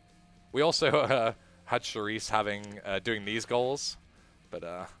 We also had Charisse doing these goals,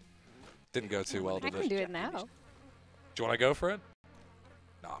 but didn't go too well, did it? I can do it now. Do you want to go for it?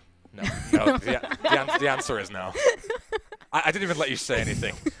 No. The answer is no. I didn't even let you say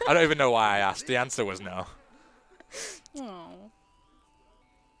anything. I don't even know why I asked. The answer was no. Oh.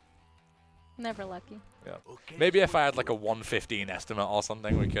 Never lucky. Yeah. Maybe if I had like a 115 estimate or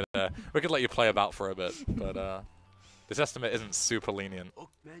something, we could let you play about for a bit. But this estimate isn't super lenient.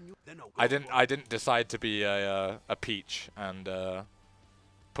 I didn't decide to be a peach and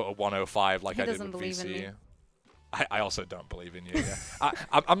put a 105 like I did with VC. I also don't believe in you. Yeah.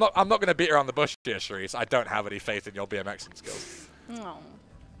 I'm not gonna beat around the bush here, Charisse. I don't have any faith in your BMXing skills. No.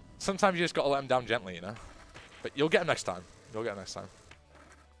 Sometimes you just gotta let them down gently, you know. But you'll get them next time. You'll get them next time.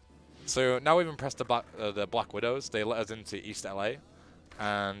 So now we've impressed the Black Widows. They let us into East LA,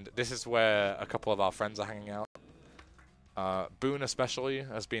 and this is where a couple of our friends are hanging out. Boone especially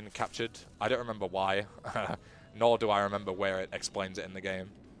has been captured. I don't remember why, nor do I remember where it explains it in the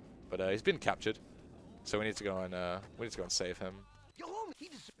game. But he's been captured, so we need to go and save him.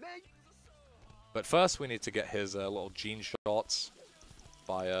 But first we need to get his little jean shorts.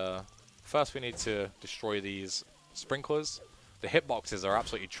 First we need to destroy these sprinklers. The hitboxes are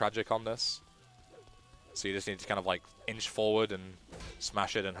absolutely tragic on this. So you just need to kind of like inch forward and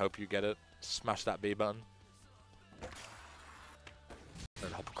smash it and hope you get it. Smash that B button.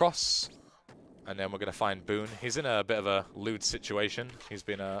 And hop across. And then we're going to find Boone. He's in a bit of a lewd situation. He's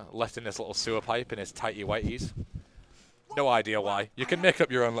been left in this little sewer pipe in his tighty whities. No idea why. You can make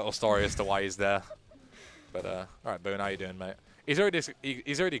up your own little story as to why he's there. But alright Boone, how you doing, mate? He's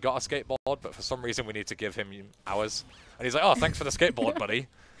already got a skateboard, but for some reason we need to give him hours. And he's like, oh, thanks for the skateboard, buddy.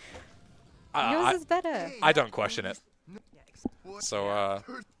 Yours is better. I don't question it. So,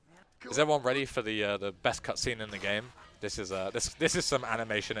 is everyone ready for the best cutscene in the game? This is some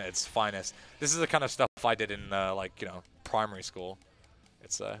animation at its finest. This is the kind of stuff I did in like, you know, primary school.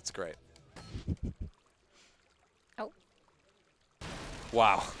 It's great. Oh.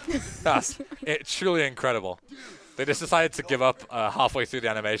 Wow, that's truly incredible. They just decided to give up halfway through the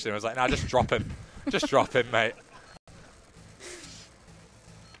animation. It was like, nah, just drop him, just drop him, mate.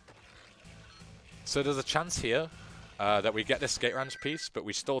 So there's a chance here that we get this skate ranch piece, but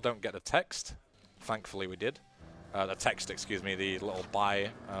we still don't get the text. Thankfully, we did. The text, excuse me, the little buy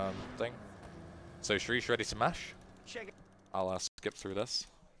thing. So, Sharish, ready to mash? I'll skip through this.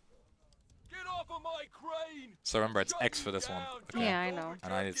 Get off of my crane! So remember, it's X for this one. Okay. Yeah, I know.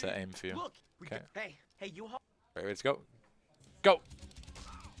 And I need to aim for you. Look, Okay. hey, you. Ready to go? Go!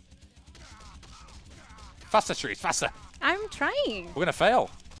 Faster, Sharish, faster! I'm trying. We're gonna fail.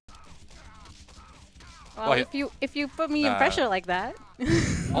 Well, if you put me in pressure like that.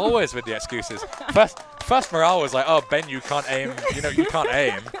 Always with the excuses. First morale was like, oh, Ben, you can't aim. You know, you can't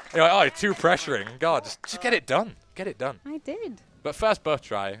aim. You're like, oh, you're too pressuring. God, just get it done. Get it done. I did. But first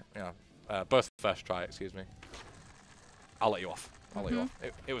try, you know, both first try, excuse me. I'll let you off. I'll let you off.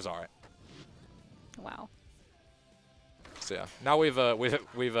 It was alright. Wow. So yeah, now we've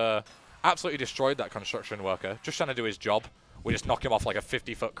absolutely destroyed that construction worker. Just trying to do his job. We just knock him off like a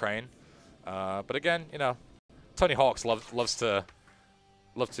 50-foot crane. But again, you know, Tony Hawk's loves to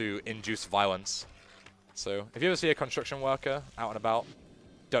induce violence. So if you ever see a construction worker out and about,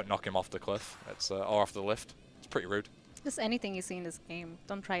 don't knock him off the cliff. Or off the lift. It's pretty rude. Just anything you see in this game,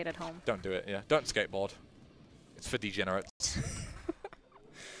 don't try it at home. Don't do it. Yeah, don't skateboard. It's for degenerates.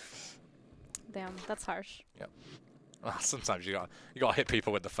 Damn, that's harsh. Yep. Well, sometimes you gotta hit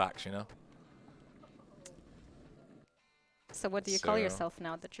people with the facts, you know. So what do you call yourself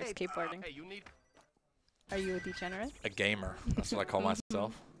now that you're skateboarding? Hey, you need... Are you a degenerate? A gamer. That's what I call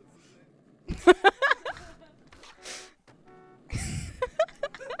myself.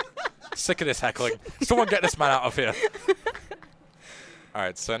 Sick of this heckling. Someone get this man out of here.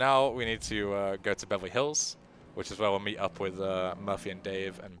 Alright, so now we need to go to Beverly Hills, which is where we'll meet up with Murphy and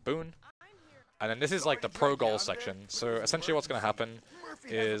Dave and Boone. And then this is like the pro goals section. So essentially what's going to happen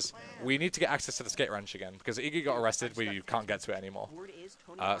is we need to get access to the skate ranch again, because Iggy got arrested, we can't get to it anymore.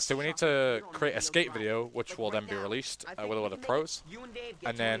 So we need to create a skate video, which will then be released with a lot of pros.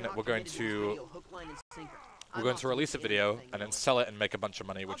 And then we're going to release a video and then sell it and make a bunch of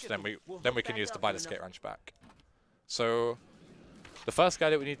money, which then we can use to buy the skate ranch back. So the first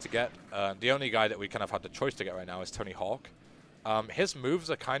guy that we need to get, the only guy that we kind of had the choice to get right now is Tony Hawk. His moves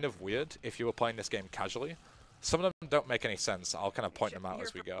are kind of weird if you were playing this game casually. Some of them don't make any sense. I'll kind of point them out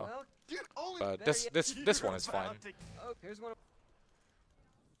as we go. But this one is fine.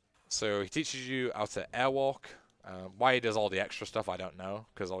 So he teaches you how to airwalk. Why he does all the extra stuff, I don't know,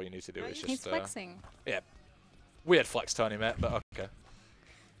 because all you need to do is just... He's flexing. Yeah. Weird flex, Tony, mate, but okay.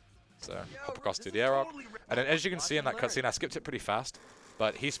 So, hop across to the airwalk. And then as you can see in that cutscene, I skipped it pretty fast,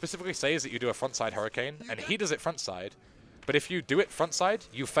 but he specifically says that you do a frontside hurricane, and he does it frontside. But if you do it frontside,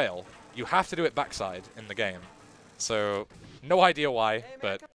 you fail. You have to do it backside in the game. So, no idea why,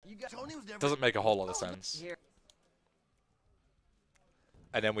 but doesn't make a whole lot of sense.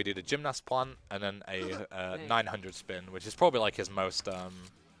 And then we do the gymnast plant, and then a 900 spin, which is probably like his most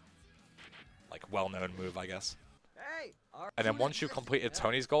like well-known move, I guess. And then once you've completed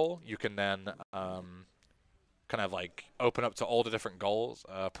Tony's goal, you can then kind of like open up to all the different goals,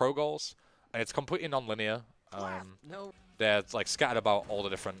 pro goals, and it's completely non-linear. They're like scattered about all the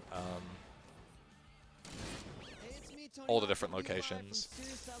different locations.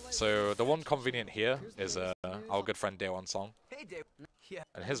 So the one convenient here is our good friend Daewon Song,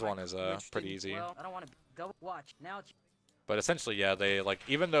 and his one is pretty easy. But essentially, yeah, they like,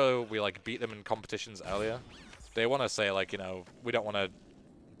 even though we like beat them in competitions earlier, they want to say like, you know, we don't want to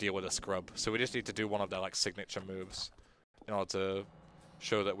deal with a scrub, so we just need to do one of their like signature moves in order to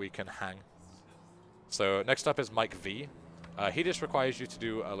show that we can hang. So next up is Mike V. He just requires you to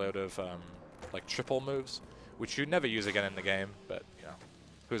do a load of like triple moves, which you never use again in the game, but you know,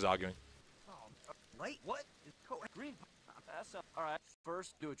 who's arguing? Wait, what? Green. All right.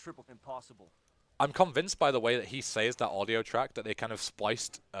 First, do a triple impossible. I'm convinced by the way that he says that audio track that they kind of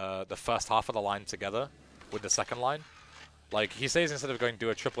spliced the first half of the line together with the second line. Like, he says instead of going do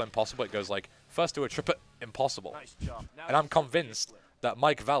a triple impossible, it goes like, first do a triple impossible. Nice job. And I'm convinced that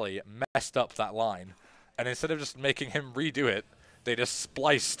Mike Valley messed up that line. And instead of just making him redo it, they just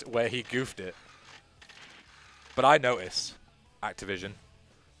spliced where he goofed it. But I noticed, Activision.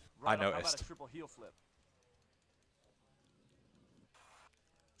 I noticed. How about a triple heel flip?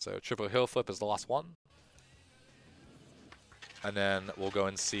 So triple heel flip is the last one. And then we'll go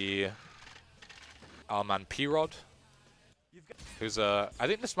and see our man P-Rod, who's I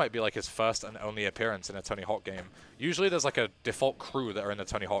think this might be like his first and only appearance in a Tony Hawk game. Usually there's like a default crew that are in the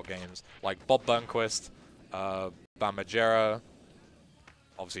Tony Hawk games, like Bob Burnquist, Bam Margera,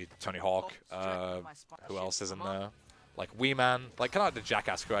 obviously Tony Hawk, who else is in there? Like Wee Man, like kind of like the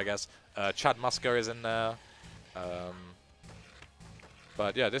Jackass crew, I guess. Chad Musker is in there.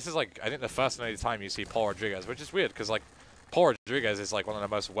 But yeah, this is like, I think the first and only time you see Paul Rodriguez, which is weird because like Paul Rodriguez is like one of the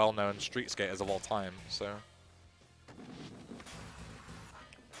most well-known street skaters of all time, so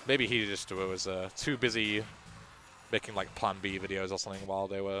maybe he just was too busy making like Plan B videos or something while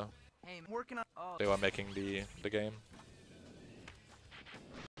they were making the game.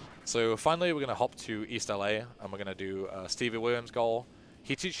 So finally, we're gonna hop to East LA and we're gonna do Stevie Williams' goal.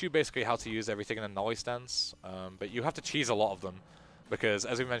 He teaches you basically how to use everything in a nollie stance, but you have to cheese a lot of them. Because,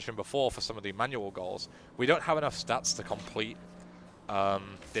 as we mentioned before, for some of the manual goals, we don't have enough stats to complete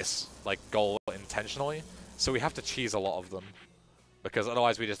this like goal intentionally, so we have to cheese a lot of them, because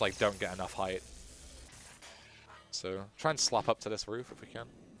otherwise we just like don't get enough height. So try and slap up to this roof if we can.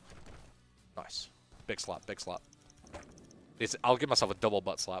 Nice, big slap, big slap. I'll give myself a double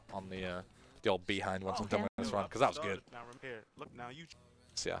butt slap on the old behind once I'm done with this run, because that was good.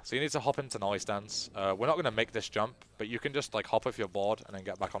 So yeah, so you need to hop into nollie stance. We're not going to make this jump, but you can just like hop off your board and then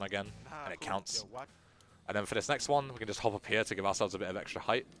get back on again, and it counts. And then for this next one, we can just hop up here to give ourselves a bit of extra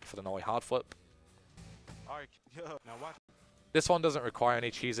height for the nollie hard flip. This one doesn't require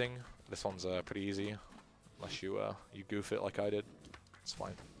any cheesing. This one's pretty easy, unless you goof it like I did. It's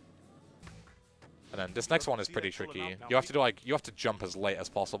fine. And then this next one is pretty tricky. You have to jump as late as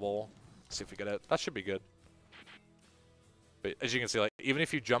possible. See if we get it. That should be good. But as you can see, like even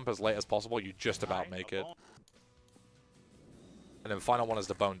if you jump as late as possible, you just about make it. And then final one is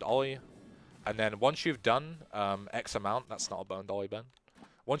the boned ollie. And then once you've done X amount, that's not a boned ollie, Ben.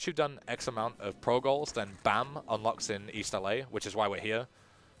 Once you've done X amount of pro goals, then BAM unlocks in East LA, which is why we're here.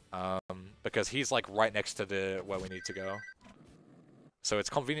 Because he's like right next to where we need to go. So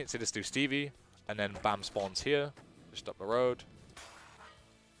it's convenient to just do Stevie, and then BAM spawns here, just up the road.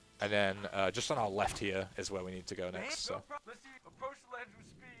 And then just on our left here is where we need to go next. So. Approach the ledge with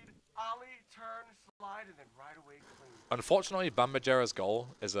speed, ollie, turn, slide, and then right away clean. Unfortunately, Bam Margera's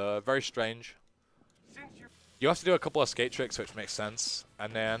goal is very strange. You have to do a couple of skate tricks, which makes sense.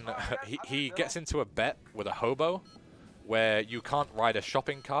 And then he gets into a bet with a hobo, where you can't ride a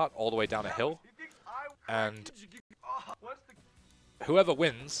shopping cart all the way down a hill. And whoever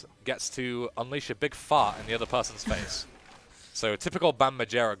wins gets to unleash a big fart in the other person's face. So typical Bam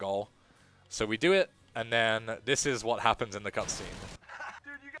Margera goal. So we do it, and then this is what happens in the cutscene.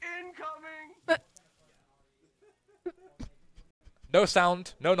 Dude, you got incoming! No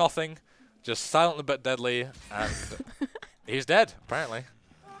sound, no nothing, just silent but deadly, and he's dead, apparently.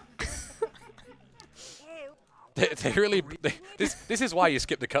 They really... This is why you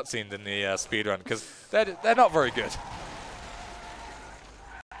skip the cutscenes in the speedrun, because they're not very good.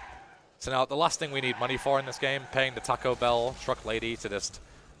 So now, the last thing we need money for in this game, paying the Taco Bell truck lady to just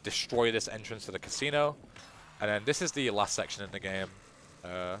destroy this entrance to the casino. And then this is the last section in the game,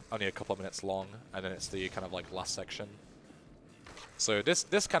 only a couple of minutes long, and then it's the kind of like last section. So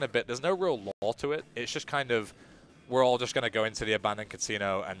this kind of bit, there's no real lore to it. It's just kind of, we're all just going to go into the abandoned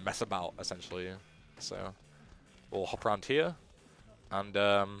casino and mess about, essentially. So we'll hop around here, and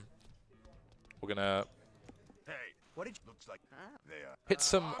we're going to hit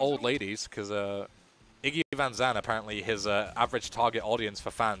some old ladies, because Iggy Van Zandt, apparently his average target audience for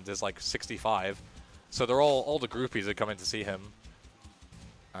fans is like 65. So they're all the groupies are coming to see him.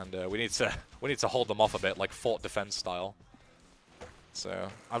 And we need to hold them off a bit, like fort defense style. So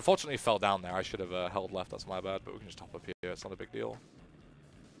unfortunately fell down there. I should have held left, that's my bad, but we can just hop up here, it's not a big deal.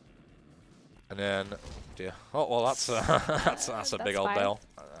 And then, dear. Oh well, that's a big old bail.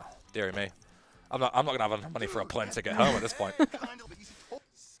 Dearie me. I'm not gonna have enough money for a plane ticket home at this point.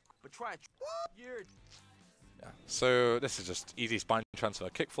 Yeah. So this is just easy spine transfer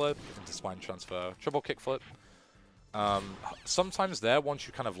kickflip into spine transfer triple kickflip. Sometimes there, once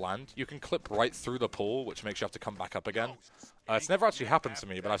you kind of land, you can clip right through the pool, which makes you have to come back up again. It's never actually happened to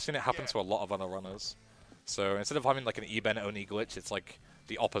me, but I've seen it happen to a lot of other runners. So instead of having like an E-bend Oni glitch, it's like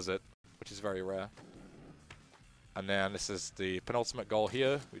the opposite, which is very rare. And then this is the penultimate goal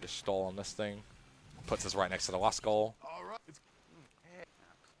here. We just stall on this thing. Puts us right next to the last goal.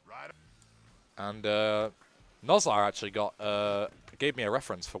 And Nozlar actually gave me a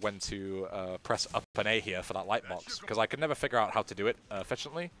reference for when to press up and A here for that light box, because I could never figure out how to do it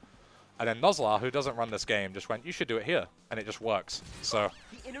efficiently. And then Nozlar, who doesn't run this game, just went, you should do it here, and it just works. So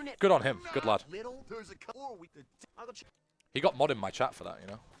good on him, good lad. He got mod in my chat for that, you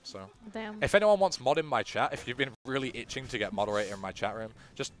know. So Damn. if anyone wants mod in my chat, if you've been really itching to get moderator in my chat room,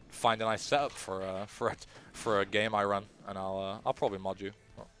 just find a nice setup for a game I run, and I'll probably mod you.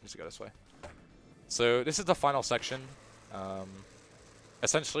 Oh, need to go this way. So this is the final section.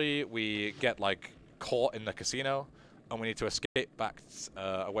 Essentially, we get like caught in the casino, and we need to escape back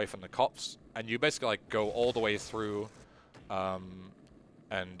away from the cops. And you basically like go all the way through,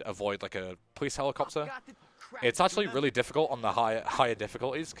 and avoid like a police helicopter. It's actually really difficult on the higher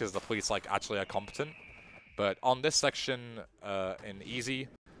difficulties because the police like actually are competent. But on this section in easy,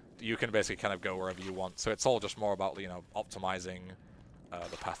 you can basically kind of go wherever you want. So it's all just more about, you know, optimizing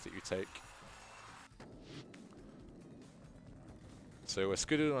the path that you take. So we're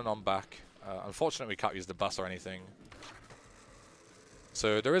scootering on back. Unfortunately, we can't use the bus or anything.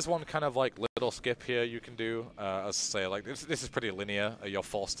 So there is one kind of like little skip here you can do. As I say, like this is pretty linear. You're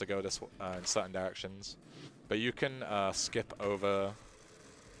forced to go this in certain directions. But you can skip over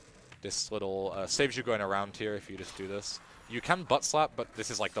this little, saves you going around here if you just do this. You can butt slap, but this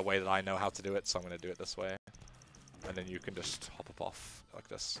is like the way that I know how to do it, so I'm going to do it this way. And then you can just hop up off like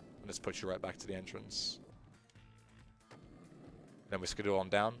this, and this puts you right back to the entrance. Then we scoot on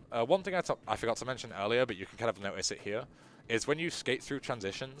down. One thing I forgot to mention earlier, but you can kind of notice it here, is when you skate through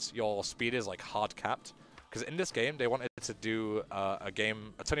transitions, your speed is like hard capped. Because in this game, they wanted to do a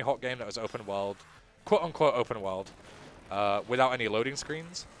Tony Hawk game that was open world, quote-unquote open world, without any loading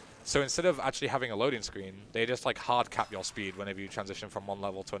screens. So instead of actually having a loading screen, they just like hard cap your speed whenever you transition from one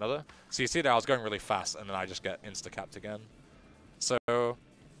level to another. So you see there, I was going really fast, and then I just get insta-capped again. So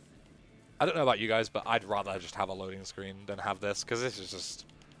I don't know about you guys, but I'd rather just have a loading screen than have this, because this is just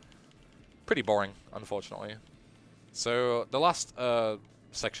pretty boring, unfortunately. So the last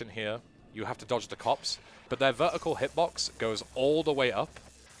section here, you have to dodge the cops, but their vertical hitbox goes all the way up.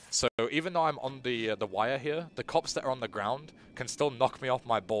 So even though I'm on the wire here, the cops that are on the ground can still knock me off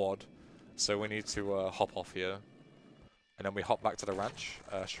my board. So we need to hop off here. And then we hop back to the ranch.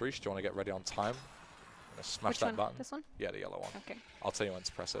 Sharish, do you want to get ready on time? I'm gonna smash that button. This one? Yeah, the yellow one. Okay. I'll tell you when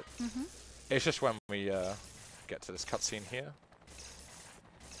to press it. It's just when we get to this cutscene here.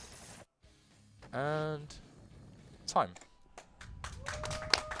 And time.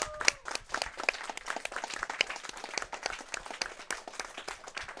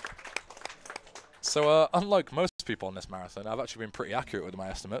 So unlike most people on this marathon, I've actually been pretty accurate with my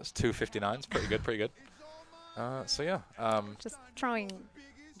estimates. 2:59's pretty good, pretty good. So yeah. Just throwing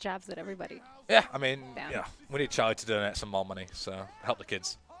jabs at everybody. Yeah, I mean, Damn. yeah, we need Charlie to donate some more money, so help the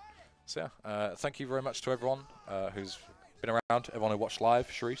kids. So yeah, thank you very much to everyone who's been around, everyone who watched live.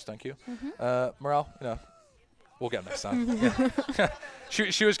 Sharice, thank you. Morale, you know, we'll get them next time. Yeah.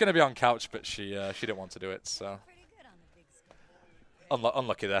 she was going to be on couch, but she didn't want to do it, so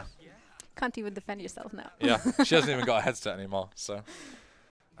unlucky there. Can't even defend yourself now. Yeah, she hasn't even got a headset anymore. So,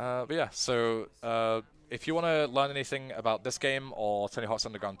 but yeah, so if you want to learn anything about this game or Tony Hawk's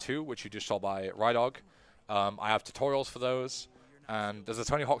Underground 2, which you just saw by Rydog, I have tutorials for those. And there's a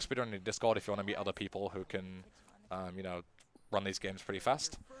Tony Hawk speedrun in the Discord if you want to meet other people who can, you know, run these games pretty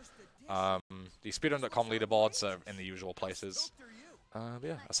fast. The speedrun.com leaderboards are in the usual places. But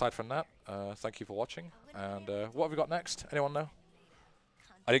yeah, aside from that, thank you for watching. And what have we got next? Anyone know?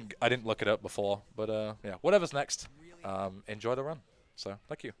 I didn't look it up before, but yeah, whatever's next, enjoy the run. So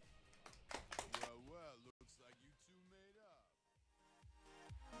thank you.